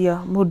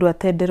kũgiria mũndũ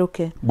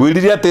atenderũke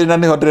ngwĩrire atĩ na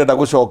nĩho ndĩrenda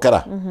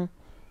gũcokera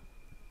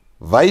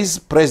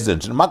vice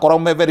president makoragwo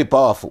me very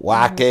powerful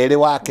wa kerĩ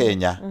wa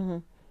Kenya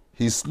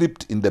he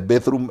slipped in the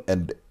bathroom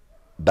and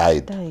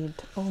died.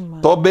 Oh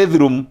my. To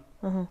bathroom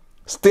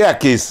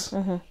staircase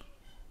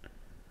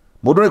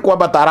mundu ni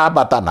kwambata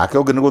arambata nake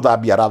ungi ni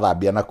guthambia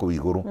arathambia na kuu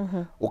iguru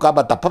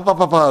ukambata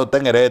papa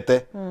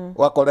utengerete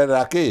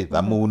ugakorera ki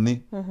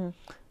thamuni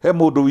he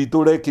mundu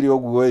witu rekire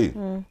uguo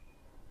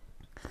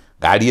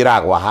ngari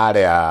iragwa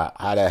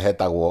haria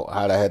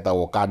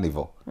hetagwo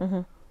carnival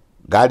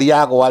ngari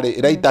yagwa ri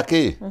iraita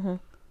ki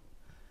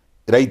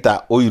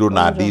iraita uiru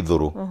na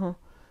ndithuru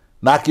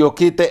nake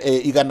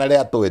okite igana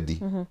ria 20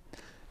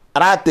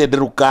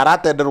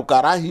 aratenderuka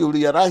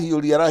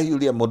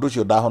arahiuria mundu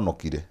ucio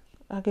ndahonokire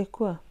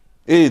agikua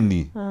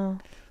ni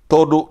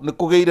tondu ni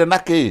kugeire na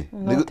ki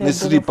ni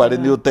slippery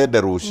ni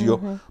utenderu ucio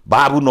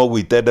babu no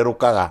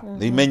gwitenderukaga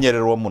ni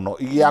imenyererwo muno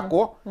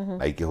igiakwo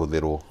na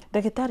ikihuthirwo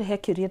ndagitari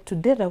hekiria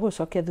tudera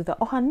gucokia thutha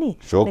ohani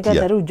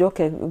nigatha riu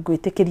njoke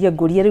gwitikiria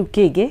nguria riu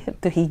kingi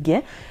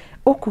tuhinge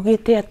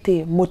ukugite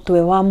ati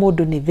mutwe wa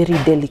mundu ni very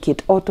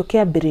delicate o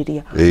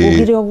tukiambiriria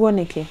ugire ogwo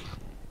niki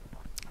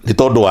ni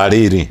tondu wa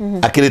riri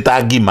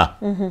akirita ngima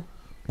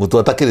mutwe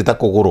atakirita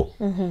kuguru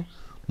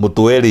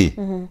mutwe ri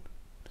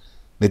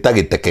ni ta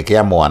giteke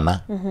kia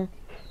mwana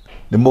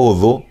ni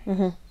muthu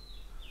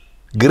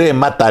ngire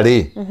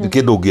matari ni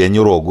kindu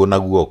ngienyura ogwo na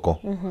guoko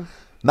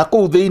na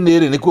kuu thiini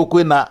ri nikuo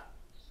kwina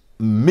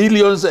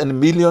millions and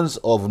millions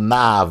of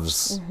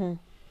nerves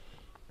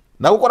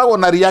na gukoragwo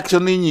na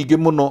reaction nyingi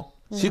muno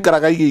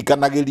cikaraga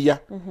igikanagiria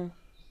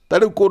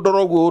tari kundora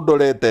ogwo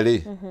undorete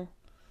ri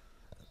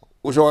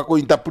ucoka ku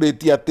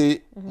interpret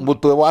ati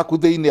mutwe waku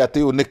thiini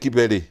ati u ni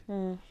kiberi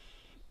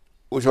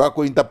ucoka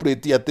ku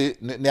interpret ati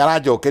ni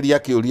aranjokeria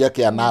kiuria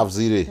kia nerves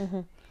ri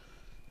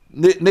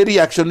ni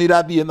reaction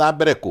irathie na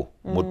mbere ku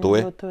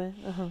mutwe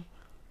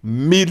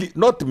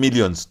not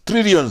millions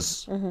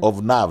trillions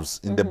of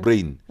nerves in the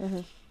brain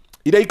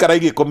ira ikara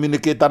igi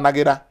communicate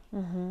nagira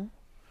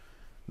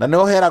na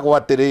no heragwo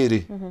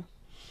atiriri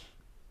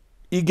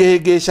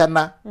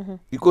igihigicana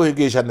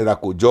ikuhigicanira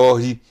ku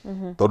njohi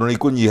tondu ni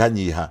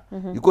kunyihanyiha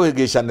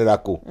ikuhigicanira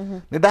ku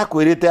ni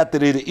ndakwirite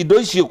atiriri indo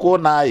icio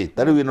kuona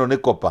tari wino ni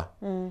copper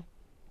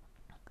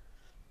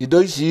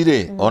indo ici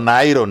ri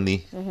ona iron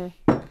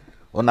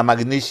ona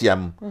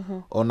magnesium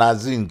ona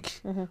zinc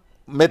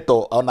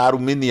metal ona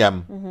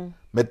aluminium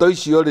metal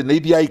icio ri ni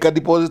iria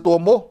ikadepositwo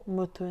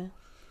mutwe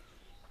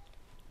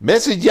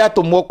message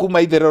yatumwo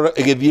kuma itherero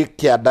igithie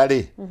kianda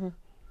ri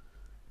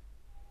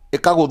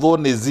ikaguthwo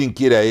ni zinc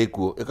iria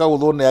ikuo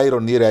ikaguthwo ni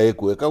iron iria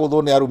ikuo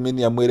ikaguthwo ni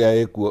aluminium iria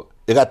ikuo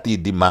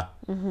igatindima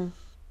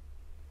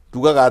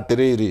tugaga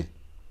atiriri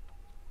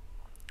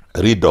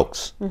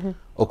redox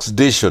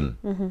oxidation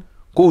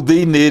kuu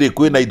thiini ri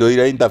kwina indo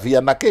iria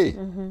interfere na ki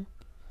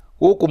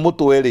guku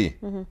mutwe ri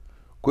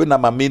kwina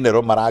ma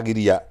mineral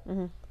maragiria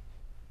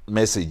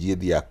message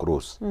ithi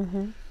across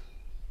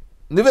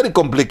ni very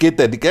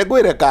complicated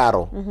kegwire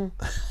karo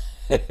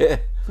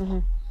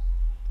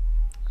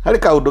hari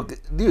kaundu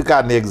ndiwe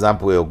ka ni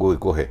example yo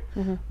gwikuhe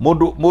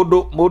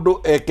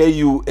mundu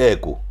EKU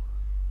eku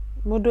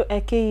mundu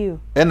EKU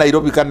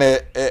Nairobi kana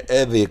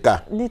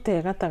Thika ni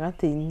te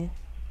gatagati-ini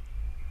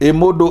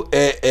mundu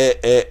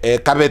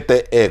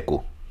Kabete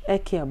eku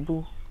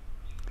Kiambu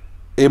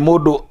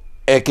mundu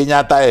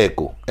Kenyatta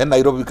eku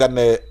Nairobi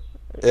kana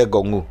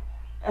Ngong'u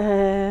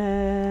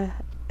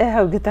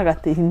hau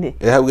gitagati-ini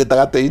hau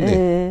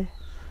gitagati-ini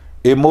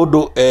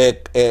mundu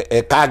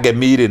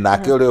Kangemi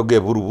nake uri ungi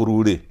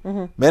buruburu ri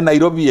me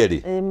Nairobi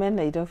eri me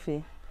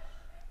Nairobi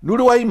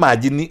nuri wa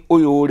imagine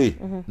uyu ri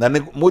na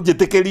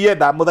munjitikirie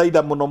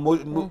ndamuthaitha muno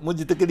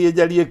munjitikirie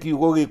njarie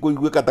kiugo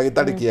gikuiguika ta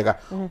gitari kiega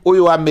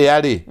uyu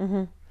amia ri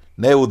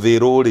ne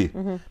uthiru ri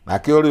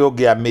nake uri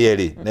ungi amia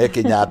ri ne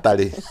Kenyatta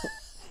ri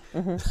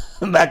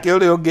nake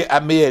uri ungi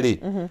amia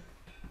ri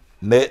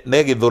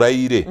ne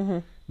Githurai ri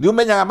ni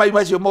umenyaga mai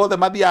macio mothe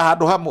mathia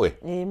handu hamwe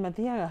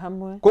mathiaga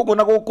hamwe koguo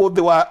na guku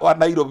thi wa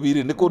Nairobi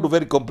ri ni kundu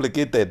very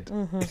complicated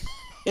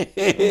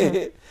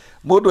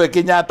mundu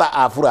Kenyatta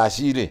a flash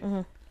ri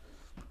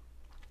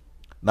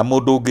na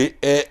mundu ungi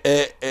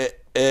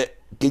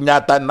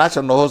Kenyatta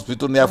National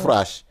Hospital ni a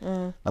flash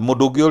na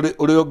mundu ungi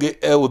uri ungi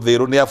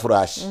uthiru ni a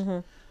flash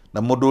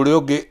na mundu uri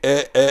ungi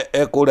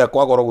kuria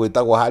kwagoro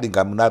gwitagwo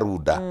Haringham na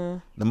Runda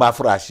ni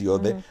mafurash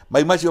yothe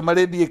mai macio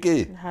marendie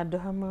ki handu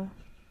hamwe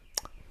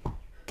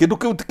kindu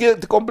kiu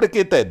ti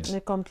complicated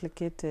ni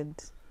complicated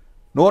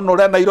no no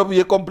ria Nairobi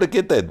is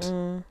complicated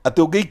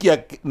ati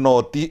ungiikia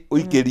noti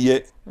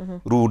uikirie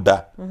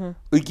Runda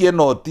uikie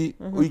noti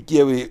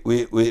uikie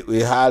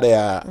we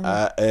haria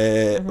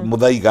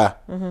Muthaiga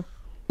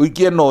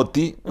uikie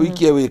noti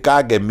uikie we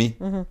Kangemi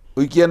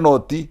uikie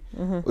noti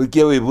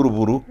uikie we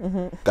Buruburu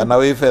kana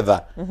we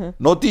Fedha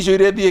noti icio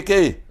irendie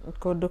ki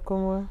kundu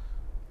kumwe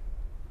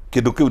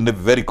kindu kiu ni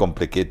very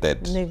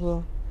complicated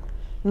niguo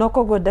no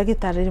koguo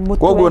ndagitari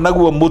mutwe koguo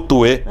naguo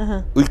mutwe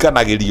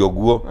uikanagirio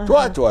guo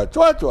chwa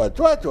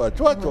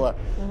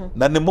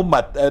na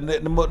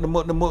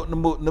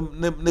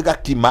ni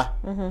gakima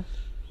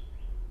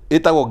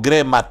itagwo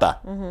grey matter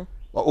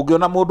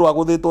ungiona mundu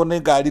aguthitwo ni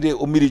ngari ri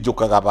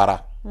umirinjukaga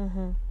bara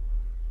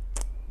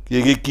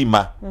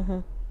gigikima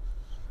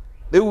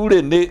riu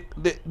ri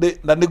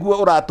na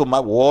niguo uratuma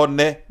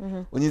wone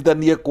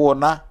unyitanie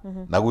kuona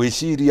na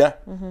gwiciria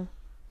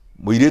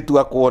muiritu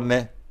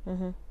akwone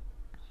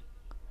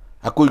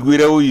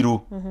akuiguire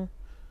uiru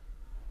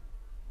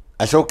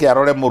acoke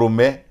arore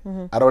murume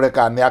arore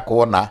kana ni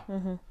akwona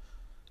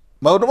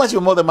maundu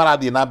macio mothe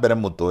marathie na mbere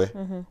mutwe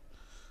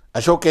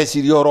acoke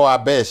eciria oro wa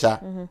mbeca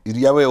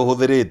iria we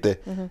uhuthirite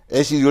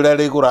eciria uria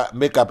rigura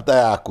makeup ta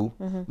yaku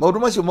maundu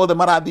macio mothe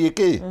marathie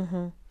ki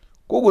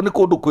koguo ni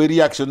kundu kwi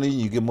reaction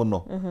nyingi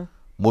muno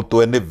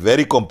mutwe ni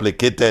very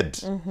complicated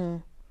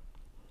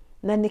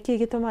na niki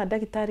gituma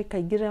ndagitari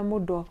kaingira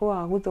mundu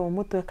akwa guthwo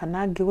mutwe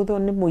kana ngiguthwo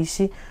ni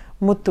muici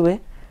mutwe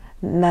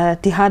na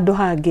ti handu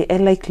hangi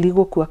likely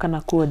gukua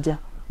kana kuonja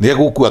ni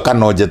gukua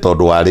kana onje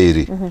tondu wa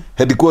riri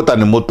headquarter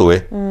ni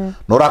mutwe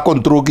no ra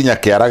control ginya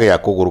kiara gia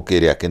kuguru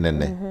kiria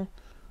kinene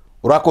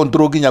ura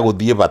control ginya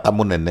guthie bata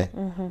munene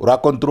ura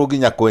control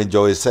ginya ku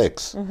enjoy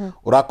sex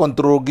ura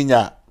control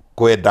ginya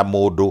kwenda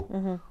mundu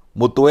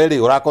mutwe ri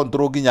ura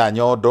control ginya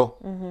nyondo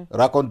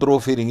ura control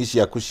feelings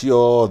ciaku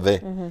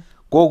ciothe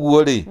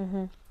koguo ri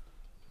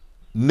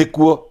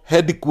nikuo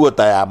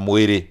headquarter ya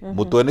mwiri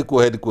mutwe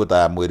nikuo headquarter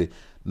ya mwiri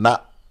na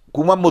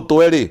kuma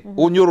mutwe ri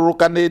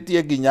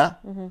unyururukanitie ginya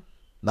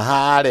na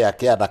haria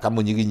kianda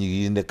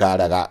kamunyiginyigi-ini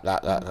karia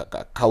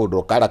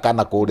kaundu karia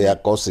kana kuria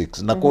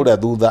coccyx na kuria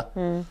thutha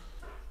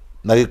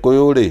na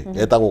gikuyu ri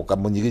etagwo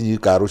kamunyiginyigi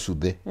ka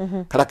rucuthi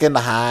karia kena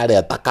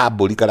haria ta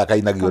kamburi karia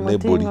kainagio ni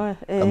mburi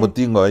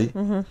kamuting'oi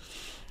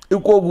iu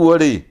koguo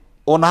ri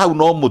ona hau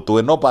no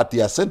mutwe no part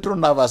ya central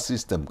nervous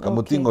system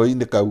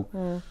kamuting'oi-ini kau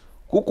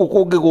guku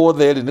kungi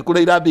guothe ri ni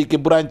kuria irathi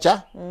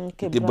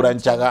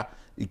ikibranchaga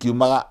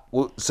ikiumaga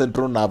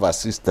central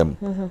nervous system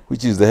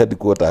which is the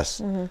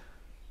headquarters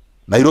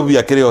Nairobi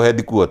akirio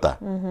headquarter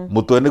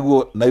mutwe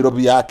niguo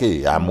Nairobi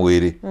yake ya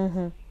mwiri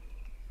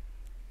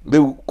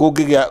riu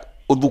kungigia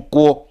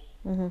uthukwo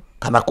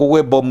kana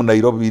kugwe bomb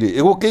Nairobi ri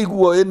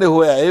igukiiguo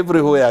anywhere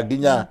everywhere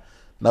ginya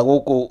na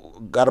guku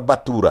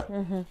Garbatura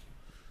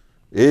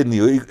ni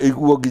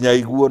iguo ginya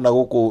iguo na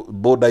guku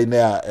border-ine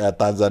ya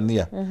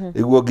Tanzania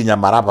iguo ginya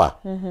Maraba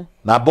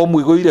na bomb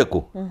iguire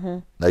ku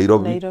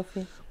Nairobi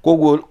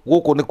koguo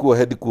guku nikuo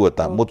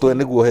headquarter mutwe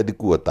niguo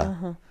headquarter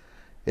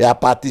ya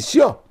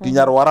partition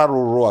ginya rwara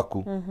ruru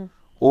rwaku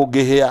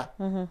ungihia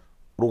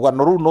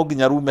rugano ru no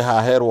ginya rume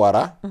hahe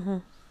rwara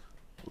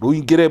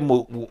ruingire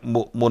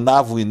mu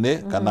nerve-ini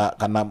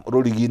kana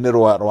rurigi-ini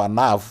rwa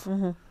nerve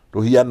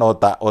ruhia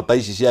ota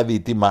ici cia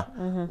thitima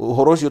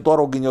uhoro ucio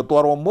twaro ginya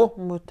twaro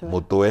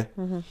mutwe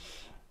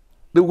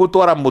riu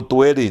gutwara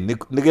mutwe ri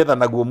nigetha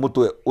naguo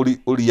mutwe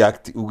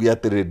react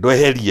ugiatiriri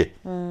ndweherie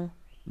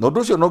no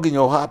nducio no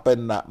ginya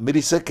happen na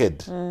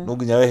millisecond no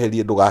ginya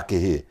weherie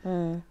ndugakihie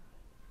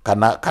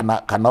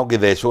kana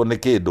ugithecwo ni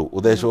kindu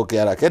uthecwo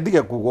kiara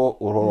kendige kugo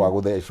uhoro wa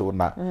guthecwo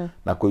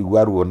na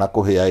kuigua ruo na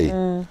kuhia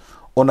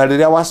ona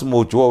riria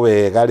wasmuchwo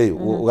wega ri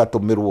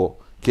ugatumirwo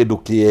kindu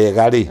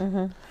kiega ri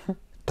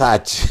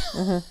touch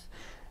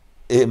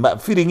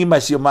feeling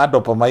macio ma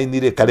dopamine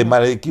ri kare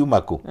mari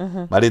kiumaku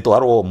mari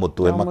twarwo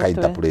mutwe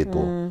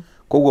makainterpretwo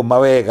koguo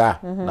mawega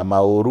na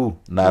mauru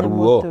na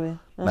ruo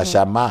na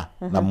cama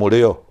na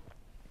murio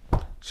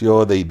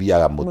ciothe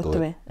ithiaga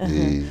mutwe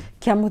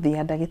kia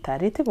muthia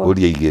ndagitari tigo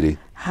uria igiri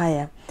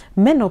haya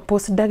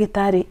menopause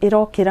ndagitari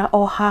irokira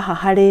o haha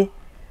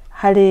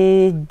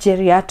hari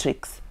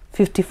geriatrics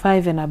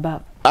 55 and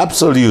above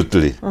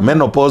absolutely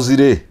menopause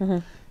ri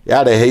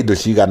yarehe indo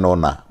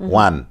ciganona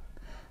one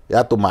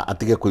yatuma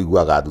atige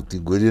kuigua gathuti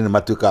ngwiri ni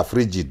matuika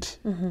frigid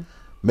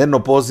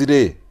menopause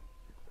ri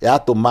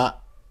yatuma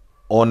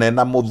one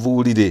na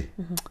muthuri ri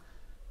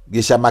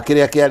gicama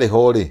kiria kiari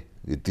ho ri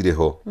gitire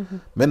ho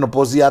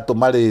menopause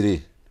yatuma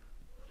riri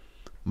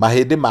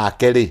mahindi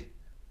make ri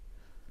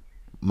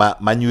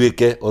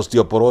manyuike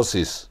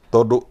osteoporosis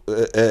tondu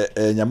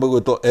nyamu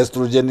gwito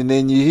estrogen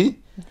ni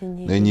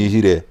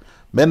nyihire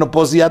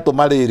menopause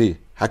yatuma riri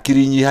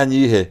hakiri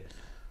nyihanyihe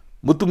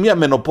mutumia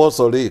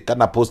menopause ri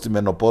kana post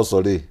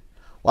menopause ri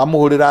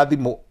wamuhurira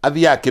thimu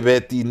athia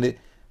kibeti-ini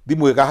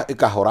thimu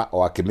ikahora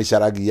o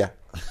akimicaragia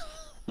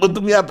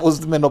mutumia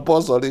post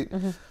menopause ri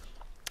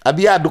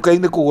athia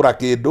nduka-inĩ kũgũra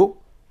kĩndũ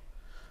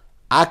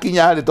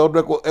akinya rĩ tondu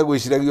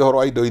egwĩciragia ũhoro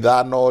wa indo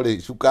ithano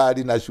rĩ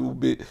cukari na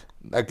cumbĩ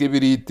na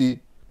kĩbiriti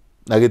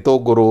na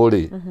gĩtũngũrũ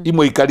rĩ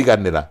imwe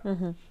ikariganĩra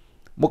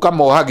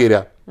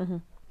mũkamohagĩra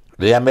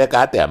rĩrĩa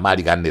meka atĩa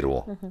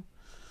mariganĩrwo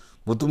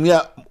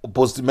mũtumia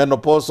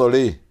postmenopausal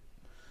rĩ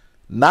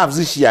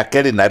nerves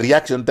ciake rĩ na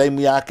reaction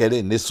time yake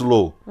rĩ nĩ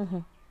slow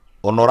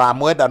ona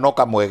ũramwenda no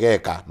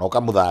kamwegeka no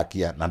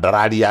kamũthakia na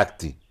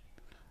ndarareact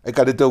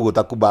aikarĩte ũguo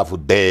ta kubabu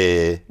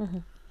de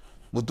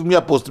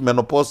mũtumia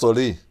postmenopausal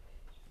rĩ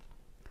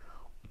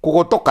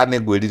kugotoka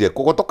nĩ ngwĩrire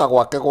kugotoka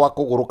gwake gwa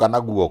kũgũrũ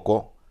kana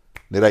guoko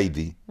nĩ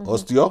raithi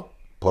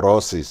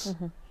osteoporosis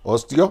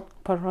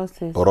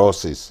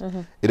osteoporosis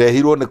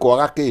irehirwo nĩ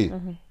kwaga kĩ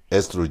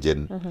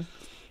estrogen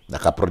na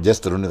ka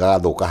progesterone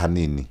gagathuka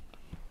hanini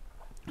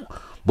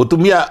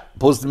mũtumia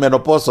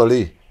postmenopausal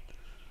rĩ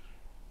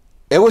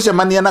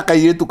egũcemania na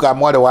kairĩtu ka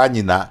mwarĩ wa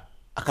nyina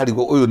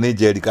akarigwo ũyũ nĩ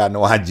Njeri kana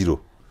nĩ Wanjirũ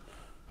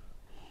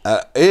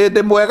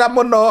ndĩ mwega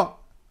mũno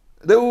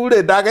rĩu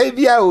rĩ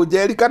ndageithia ũ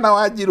Njeri kana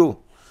Wanjirũ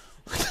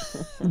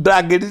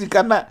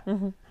ndangĩririkana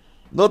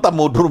no ta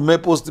mũndũrũme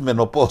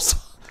postmenopausal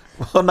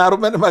ona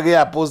arũme nĩ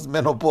magĩaga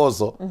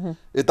postmenopausal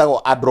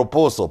ĩtagwo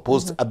andropausal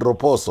post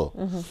andropausal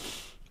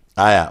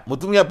aya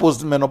mũtumia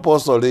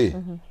postmenopausal rĩ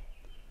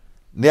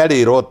nĩ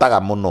arĩrotaga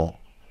mũno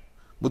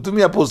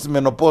mũtumia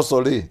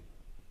postmenopausal rĩ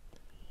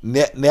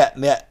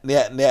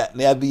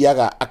nĩ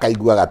athiaga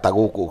akaiguaga ta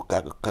gũkũ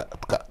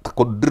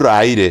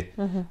kũnduraire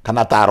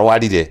kana ta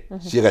arwarire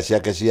ciĩga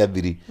ciake cia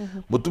thiri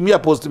mũtumia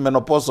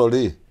postmenopausal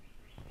rĩ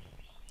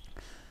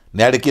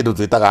nĩ arĩ kĩndũ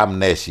twĩtaga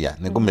amnesia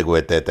nĩ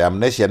ngũmĩgwetete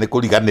amnesia nĩ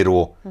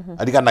kũriganĩrwo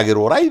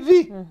ariganagĩrwo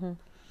raithi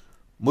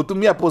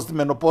mũtumia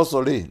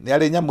postmenopausal rĩ nĩ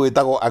arĩ nyamũ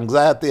ĩtagwo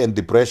anxiety and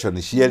depression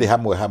cierĩ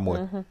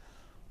hamwe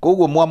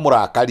koguo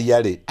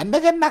mwamũrakaria rĩ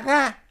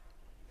anegenaga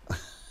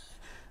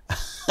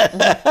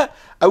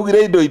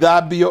augire indo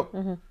ithambio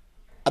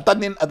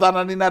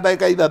atananina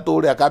ndagĩka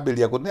ithatũ rĩ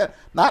akambĩrĩria kũnea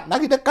na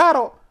githĩ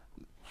Karo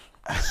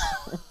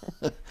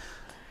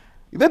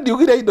ithe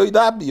ndiugire indo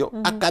ithambio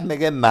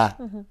akanegena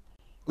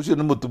ucio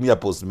nĩ mũtumia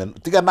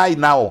postmenopausal tiganai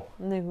nao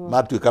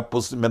matuĩka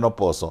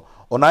postmenopausal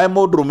onawe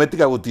mũndũrũme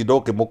tiga gũtinda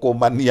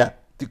ũkĩmũkũmania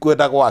ti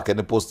kwenda gwake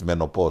nĩ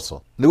postmenopausal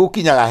nĩ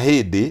gũkinyaga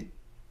hĩndĩ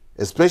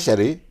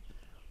especially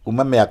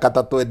kuma mĩaka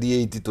ta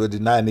 28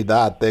 29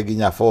 30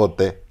 nginya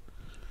 40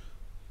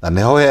 na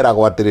nĩho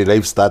heragwo atĩrĩ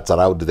life starts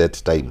around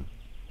that time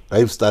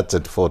life starts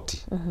at 40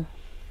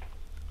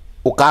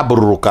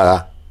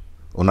 ũkambũrũrũkaga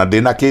ona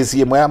ndĩna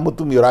kesi ĩmwe ya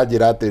mũtumia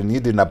ũranjĩra atĩ niĩ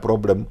ndĩna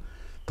problem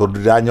tondũ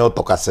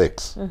ndiranyotoka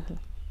sex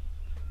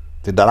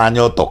ti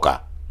ndaranyotoka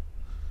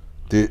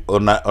ti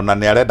ona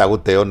nĩ arenda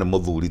gũteo nĩ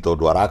mũthuri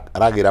tondũ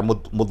aragĩra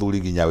mũthuri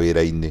nginya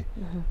wĩra-inĩ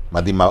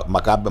mathi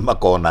makambe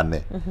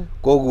makonane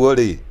koguo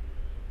rĩ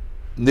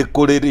nĩ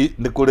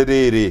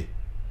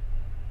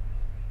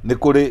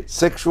kũrĩ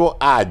sexual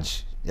urge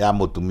ya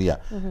mũtumia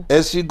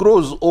as she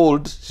grows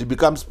old she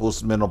becomes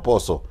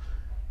postmenopausal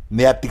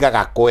nĩ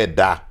atigaga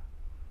kwenda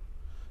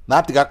na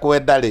atiga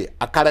kwenda rĩ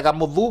akarega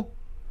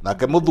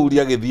nake mũthuri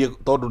agĩthiĩ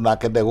tondũ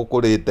nake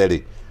ndegũkũrĩte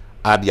rĩ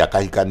athi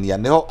akahikania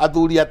niho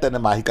athuri atene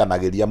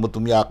mahikanagĩria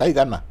mũtumia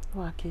akaigana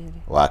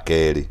wa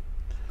kerĩ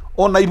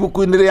ona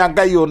ibuku-inĩ rĩa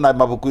Ngai ona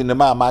mabuku-inĩ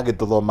maya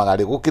mangĩtũthomaga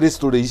rĩ gũkĩrĩ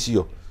story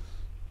icio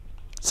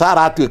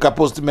Sara atuĩka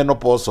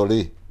postmenopausal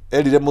rĩ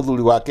erire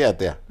mũthuri wake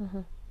atĩa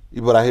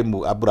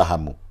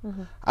Abrahamu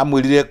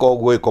amwĩrire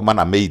koguo ĩkoma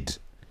na maid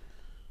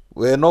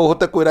we no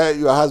ũhote kwĩra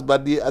your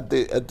husband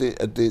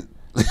atĩ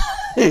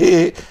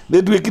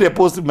nĩ nduĩkire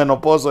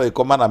postmenopausal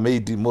ĩkoma na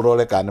maid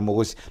mũrore kana nĩ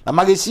mũgũci na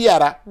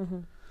magĩciara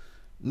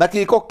na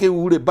kĩko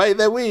kĩu rĩ by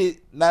the way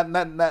na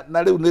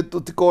rĩu nĩ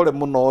tũtikore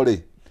mũno rĩ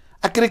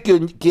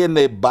akĩrĩ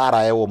kĩene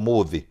mbara ya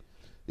ũmũthĩ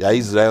ya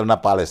Israel na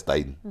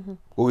Palestine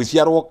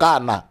gũgĩciarwo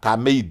kana ka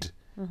maid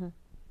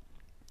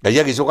Ngai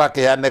agĩcoka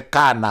akĩheane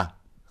kana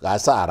ga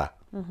Sara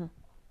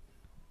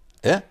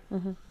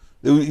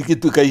rĩu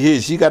igĩtuĩka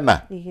ihĩĩ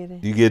cigana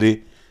igĩrĩ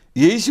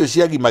ihĩĩ icio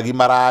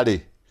ciagimagimara rĩ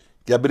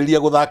kĩambĩrĩria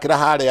gũthakĩra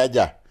harĩa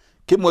nja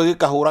kĩmwe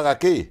gĩkahũraga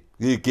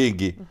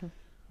kĩngĩ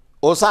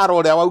o Sara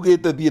ũrĩa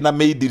waugĩte thiĩ na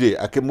maid rĩ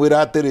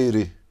akĩmwĩra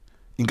atĩrĩrĩ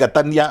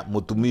ingatania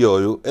mũtumia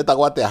ũyũ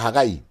etagwo atĩa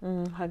Hagai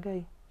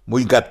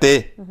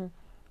mũingate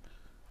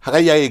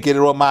Hagai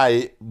agĩkĩrĩrwo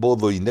maĩ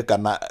mbũthũ-inĩ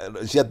kana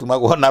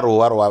ciatumagwo na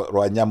rũa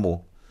rwa nyamũ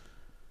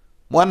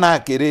mwana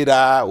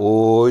akĩrĩra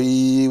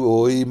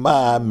oi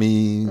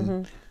mami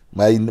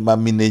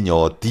mami nĩ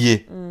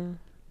nyotie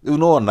rĩu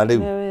nona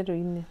rĩu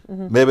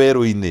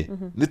mewerũ-inĩ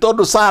nĩ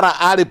tondũ Sara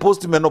arĩ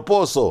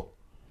postmenopausal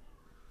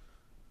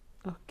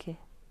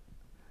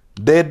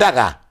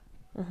ndendaga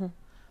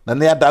na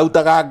nĩ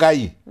andautaga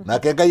Ngai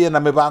nake Ngai ena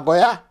mĩbango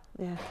ya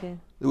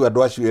rĩu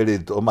andũ acio erĩ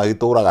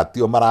magĩtũraga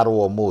tio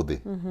mararwo ũmũthĩ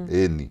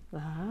ĩni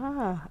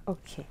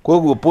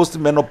koguo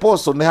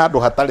postmenopausal nĩ handũ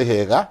hatarĩ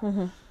hega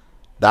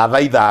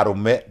ndathaitha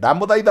arũme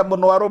ndamũthaitha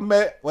mũno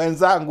arũme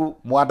wenzangu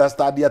mu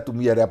understand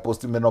atumia arĩa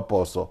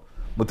postmenopausal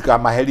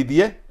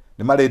mũtikamaherithie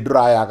nĩ marĩ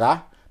ndũrayaga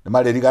nĩ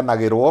marĩ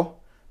riganagĩrwo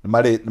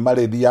nĩ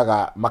marĩ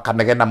thiaga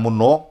makanegena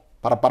mũno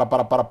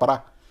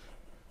para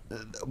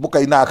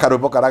mukaina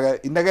akarwimbo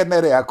karaga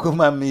inegenere yaku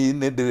mami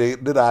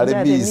ndirari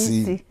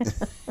misi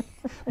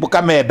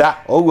mukamenda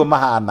oguo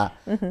mahana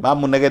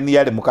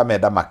mamunegenia ri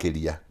mukamenda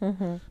makiria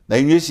na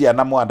inyuĩ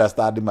ciana mu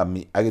understand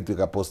mami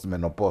agituika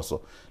postmenopausal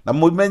na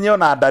mumenye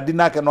ona dadi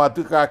nake no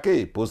atuika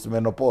ki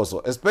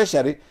postmenopausal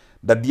especially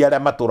dadi aria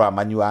matura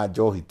manyua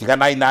njohi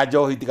tiganai na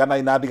njohi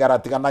tiganai na thigara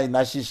tiganai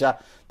na shisha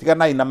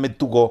tiganai na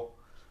mitugo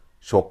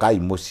cokai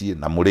muciĩ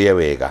na mũrĩe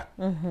wega.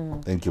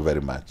 Thank you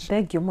very much.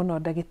 Thank you muno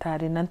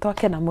ndagĩtarĩ, na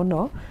twakena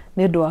muno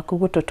nĩ ũndũ waku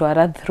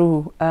gũtũtwara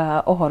through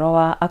ũhoro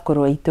wa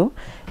akũrũ aitũ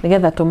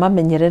nĩgetha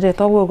tũmamenyerere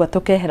toguo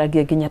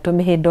tũkeheragia nginya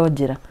tũmĩhĩndo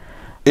njĩra.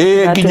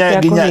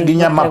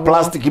 Nginya ma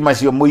plastic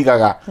macio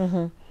mũigaga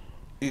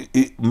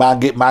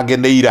mangĩ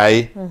nĩ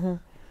iraĩ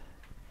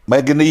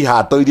mangĩ nĩ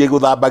ihato iria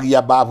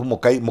igũthambagia babu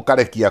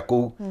mũkarekia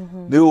kũu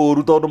nĩ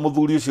ũru tondũ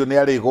mũthuri ũcio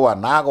nĩ arĩgũa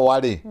na agũa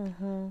rĩ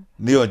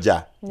nĩo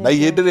nja na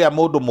ihĩndĩ rĩa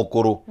mũndũ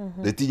mũkũrũ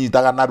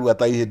rĩtinyitaga narua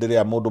ta ihĩndĩ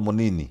rĩa mũndũ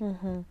mũnini.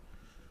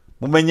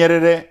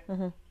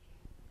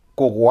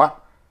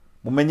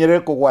 Mũmenyerere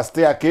kũgwa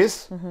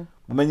staircase,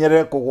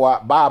 mũmenyerere kũgwa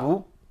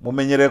babu,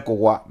 mũmenyerere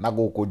kũgwa na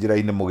gũkũ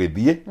njĩra-inĩ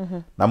mũgĩthiĩ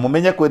na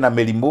mũmenye kwĩna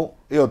mĩrimũ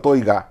ĩyo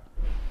tũiga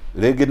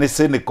rĩngĩ nĩ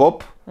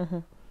syncope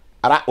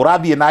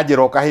ũrathiĩ na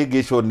njĩra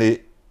ũkahĩngĩcwo nĩ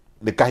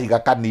kahiga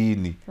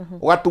kanini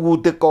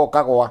ũgatugutĩka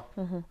ũkagwa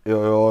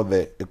ĩyo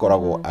yothe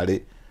ĩkoragwo arĩ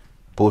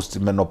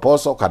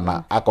postmenopausal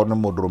kana akorwo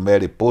nĩ mũndũrũme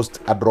rĩ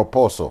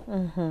post-andropausal.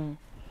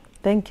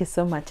 Thank you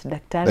so much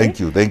daktari.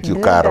 Thank you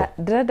Karo.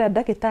 Ndĩrenda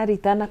ndagĩtarĩ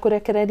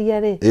itanakũrekereria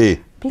rĩ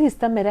please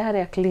tamere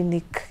harĩa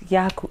clinic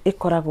yaku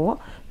ĩkoragwo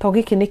to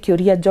gĩkĩ nĩ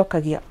kĩũria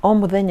njokagia o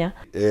mũthenya.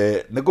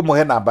 Nĩ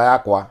ngũmũhe namba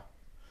yakwa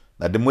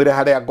na ndĩmwĩre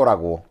harĩa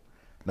ngoragwo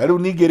na rĩu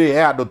ningĩ rĩ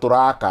he andũ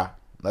tũraka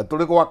na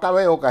tũrĩ gwaka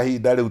weo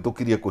kahinda rĩu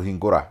tũkirie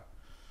kũhingũra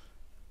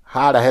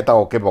harĩa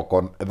hetagwo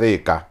Kĩboko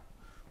Thĩka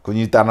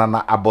kũnyitana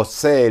na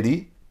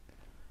Amboseli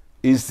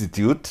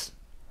Institute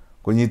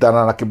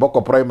kunyitana na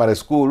Kiboko Primary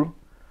School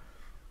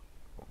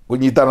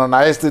kunyitana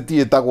na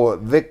estate ĩtagwo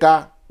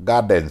Thika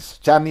Gardens,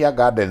 Chania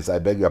Gardens, I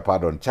beg your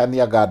pardon,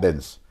 Chania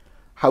Gardens.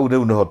 Hau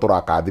rĩu nĩho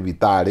tũraka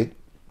thibitarĩ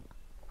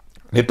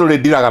nĩ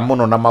tũrĩndiraga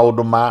mũno na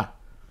maũndũ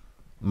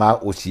ma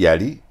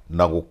ũciari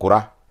na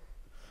gũkũra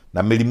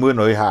na mĩrimũ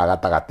ĩno ĩhaga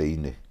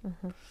gatagatĩ-inĩ.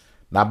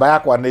 Namba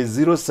yakwa nĩ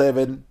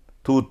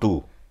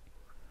 0722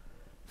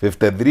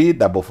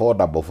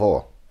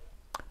 534444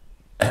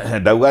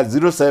 ndauga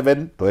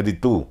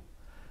 0722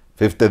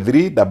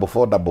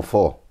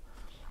 534444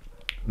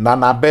 na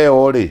namba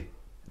ĩyo rĩ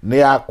nĩ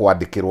ya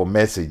kwandĩkĩrwo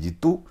message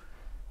tu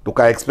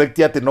ndũka expect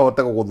atĩ no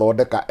hote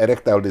gũgũthondeka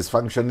erectile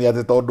dysfunction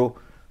atĩ tondũ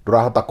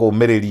ndũrahota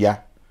kũũmĩrĩria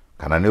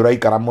kana nĩ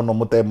ũraikara mũno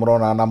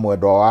mũtemũrona na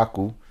mwendwa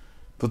waku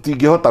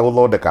tũtingĩhota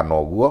gũthondeka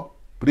noguo.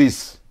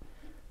 Please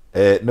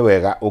nĩ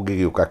wega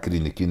ũngĩgĩũka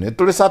kliniki-inĩ. Nĩ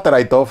tũrĩ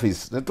satellite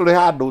office, nĩ tũrĩ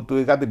handũ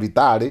twĩ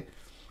gathibitarĩ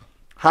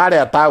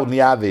harĩa taũni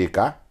ya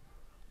Thĩka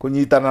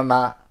kunyitana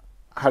na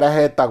harĩa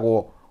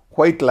hetagwo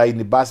White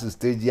Line bus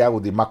stage ya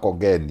gũthiĩ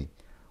Makongeni.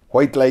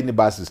 White Line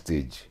bus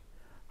stage,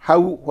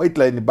 hau White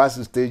Line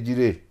bus stage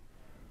rĩ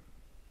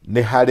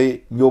nĩ harĩ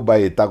nyũmba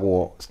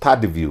ĩtagwo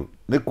Stad View,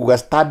 nĩ kuga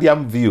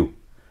Stadium View.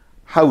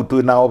 Hau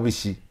twĩna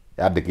obici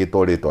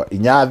yandĩkĩtwo rĩtwa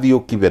Inyathio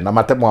Kibe na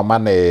matemwa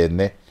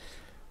manene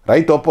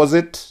right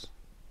opposite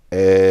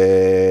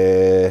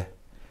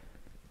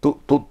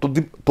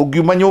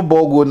tũngiuma nyũmba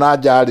ũguo na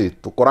nja rĩ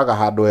tũkoraga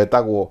handũ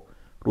hetagwo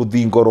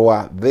rũthingo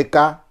rwa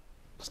Thika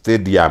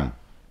Stadium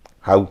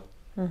hau.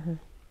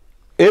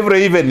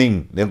 Every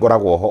evening nĩ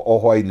ngoragwo o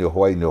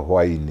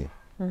hwainĩ.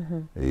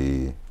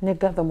 Nĩ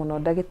ngatho mũno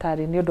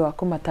ndagĩtarĩ nĩ ũndũ wa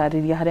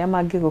kũmatarĩria harĩa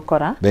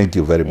mangĩgũkora. Thank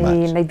you very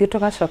much. Na ithuĩ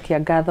tũgacokia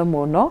ngatho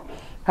mũno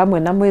hamwe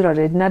na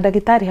mwĩroreri na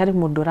ndagĩtarĩ harĩ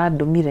mũndũ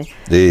ũrandũmire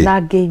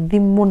na ngeithi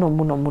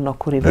mũno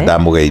kũrĩ we.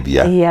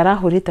 Ndamugeithia.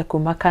 Arahũrĩte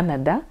kuma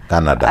Canada.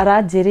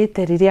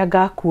 Aranjĩrĩte rĩrĩa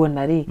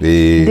ngakuona rĩ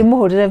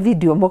ndĩmũhũrĩre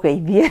video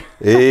mũgeithie.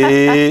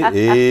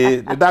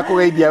 Nĩ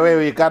ndakũgeithia we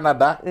wĩ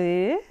Canada.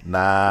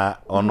 Na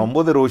ono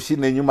mũthĩ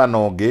rũcinĩ nyuma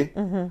nongĩ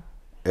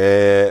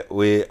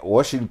wĩ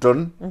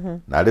Washington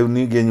na rĩu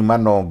ningĩ nyuma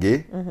nongĩ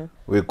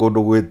wĩ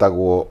kũndũ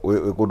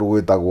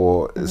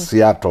gwĩtagwo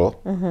Seattle.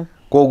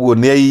 Koguo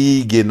nĩ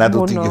aingĩ na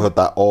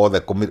tũtingĩhota othe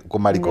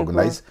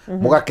kũmarecognize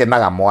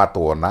mũgakenaga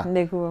mwatwona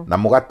na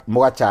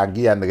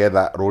mũgachangia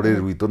nĩgetha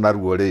rũrĩrĩ rwitũ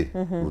naruo rĩ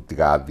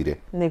rũtigathire.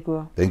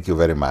 Thank you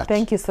very much.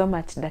 Thank you so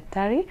much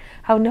daktari.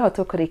 Hau nĩho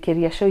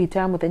tũkũrĩkĩria show itũ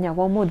ya mũthenya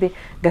wa ũmũthĩ.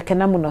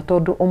 Ngakena mũno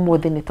tondũ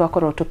ũmũthĩ nĩ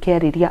twakorwo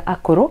tũkĩarĩria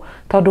akũrũ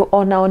tondũ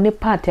onao nĩ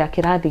part ya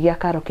kĩrathi gĩa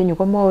Karo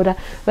Kinyugo MWAURA.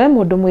 We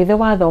mũndũ mwĩthĩ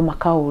wathoma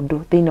kaũndũ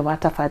thĩinĩ wa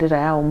tabarĩra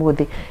ya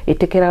ũmũthĩ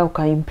ĩtĩkĩra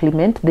gũka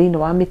implement thĩinĩ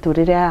wa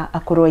mĩtũrĩre ya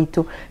akũrũ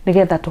aitũ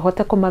nĩgetha tũhote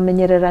tuhote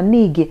kumamenyerera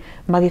ningi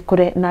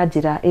magikure na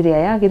njira iria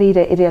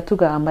yagirire iria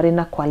tugaga mari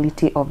na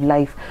quality of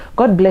life.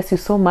 God bless you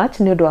so much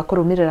ni undu wa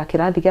kurumirira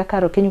kirathi gia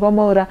Karo Kinyugo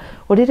Mwaura.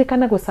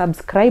 Uririkana go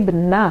subscribe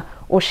na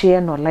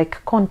ushare no like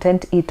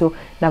content itu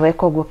na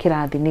weka uguo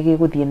kirathi ni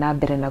giguthie na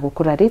mbere na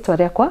gukura. Ritwa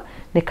riakwa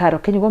ni Karo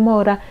Kinyugo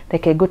Mwaura.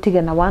 Reke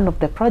ngutige na one of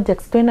the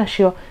projects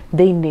twinacio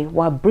thiini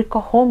wa Brico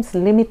Homes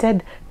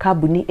Limited,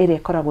 kambuni iria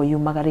ikoragwo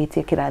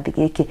yumagaritie kirathi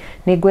giki.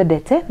 Ni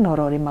ngwendete na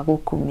urori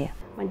magukumia.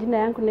 Majina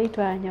yangu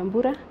naitwa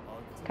Nyambura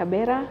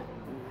Kabera.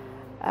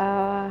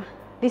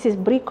 This is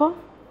Brico.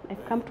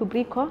 I've come to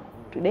Brico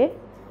today.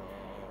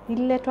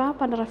 Nililetwa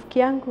hapa na rafiki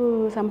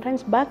yangu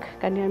sometimes back,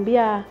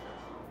 kaniambia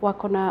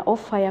wako na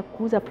offer ya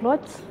kuuza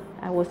plots.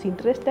 I was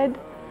interested.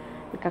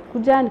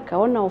 Nikakuja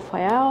nikaona offer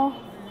yao,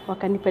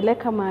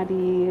 wakanipeleka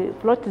mahali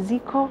plot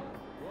ziko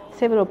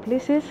several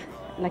places,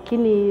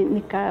 lakini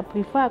nika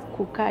prefer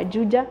kukaa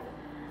Juja.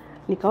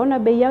 Nikaona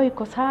bei yao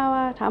iko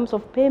sawa, terms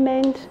of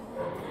payment,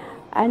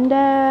 and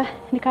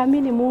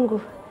nikaamini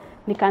Mungu.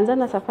 Nikaanza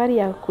na safari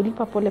ya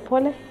kulipa pole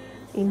pole.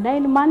 In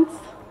 9 months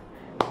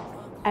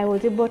I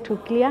was able to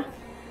clear.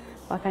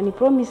 Wakani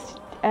promise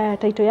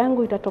title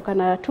yangu itatoka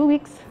na 2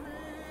 weeks,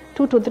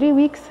 2 to 3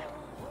 weeks.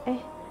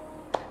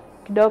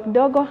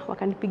 Kidogo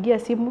wakanipigia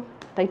simu,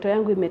 title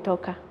yangu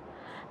imetoka.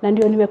 Na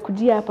ndio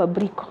nimekujia hapa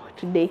Brico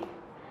today.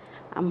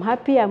 I'm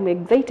happy, I'm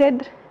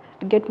excited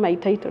to get my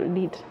title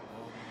deed.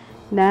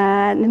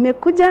 Na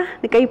nimekuja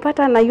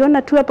nikaipata,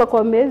 naiona tu hapa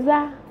kwa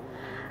meza.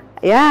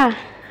 Yeah,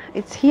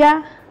 it's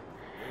here.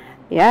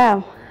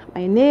 Yeah,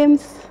 my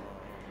name's,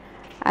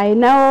 I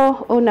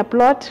now own a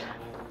plot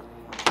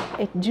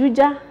at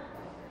Juja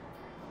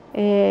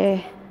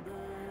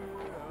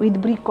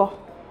with Brico.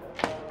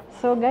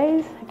 So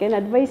guys, I can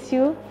advise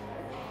you,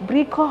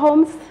 Brico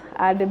Homes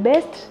are the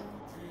best.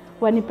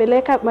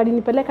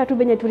 Walinipeleka tu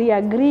benye tuli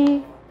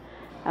agree,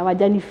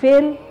 hawajani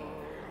fail.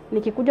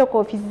 Nikikuja kwa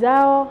ofisi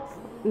zao,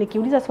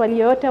 nikiuliza swali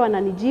yoyote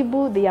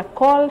wananijibu, they are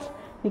called.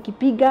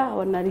 Nikipiga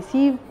wana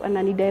receive,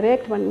 wanani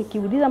direct,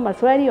 nikiuliza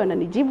maswali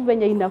wananijibu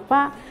venye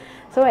inafaa.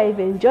 So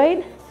I've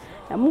enjoyed.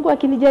 Na Mungu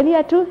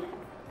akinijalia tu,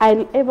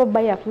 I'll ever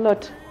buy a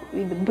plot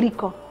with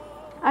Brico.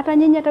 Hata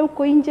nyinyi hata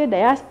uko nje,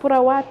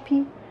 diaspora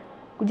wapi,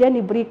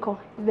 kujani Brico.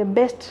 The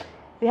best.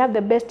 They have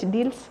the best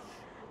deals,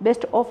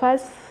 best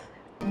offers,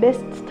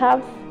 best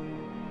staff.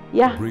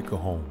 Yeah. Brico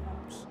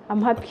Homes.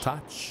 I'm happy. A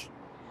touch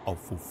of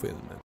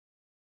fulfillment.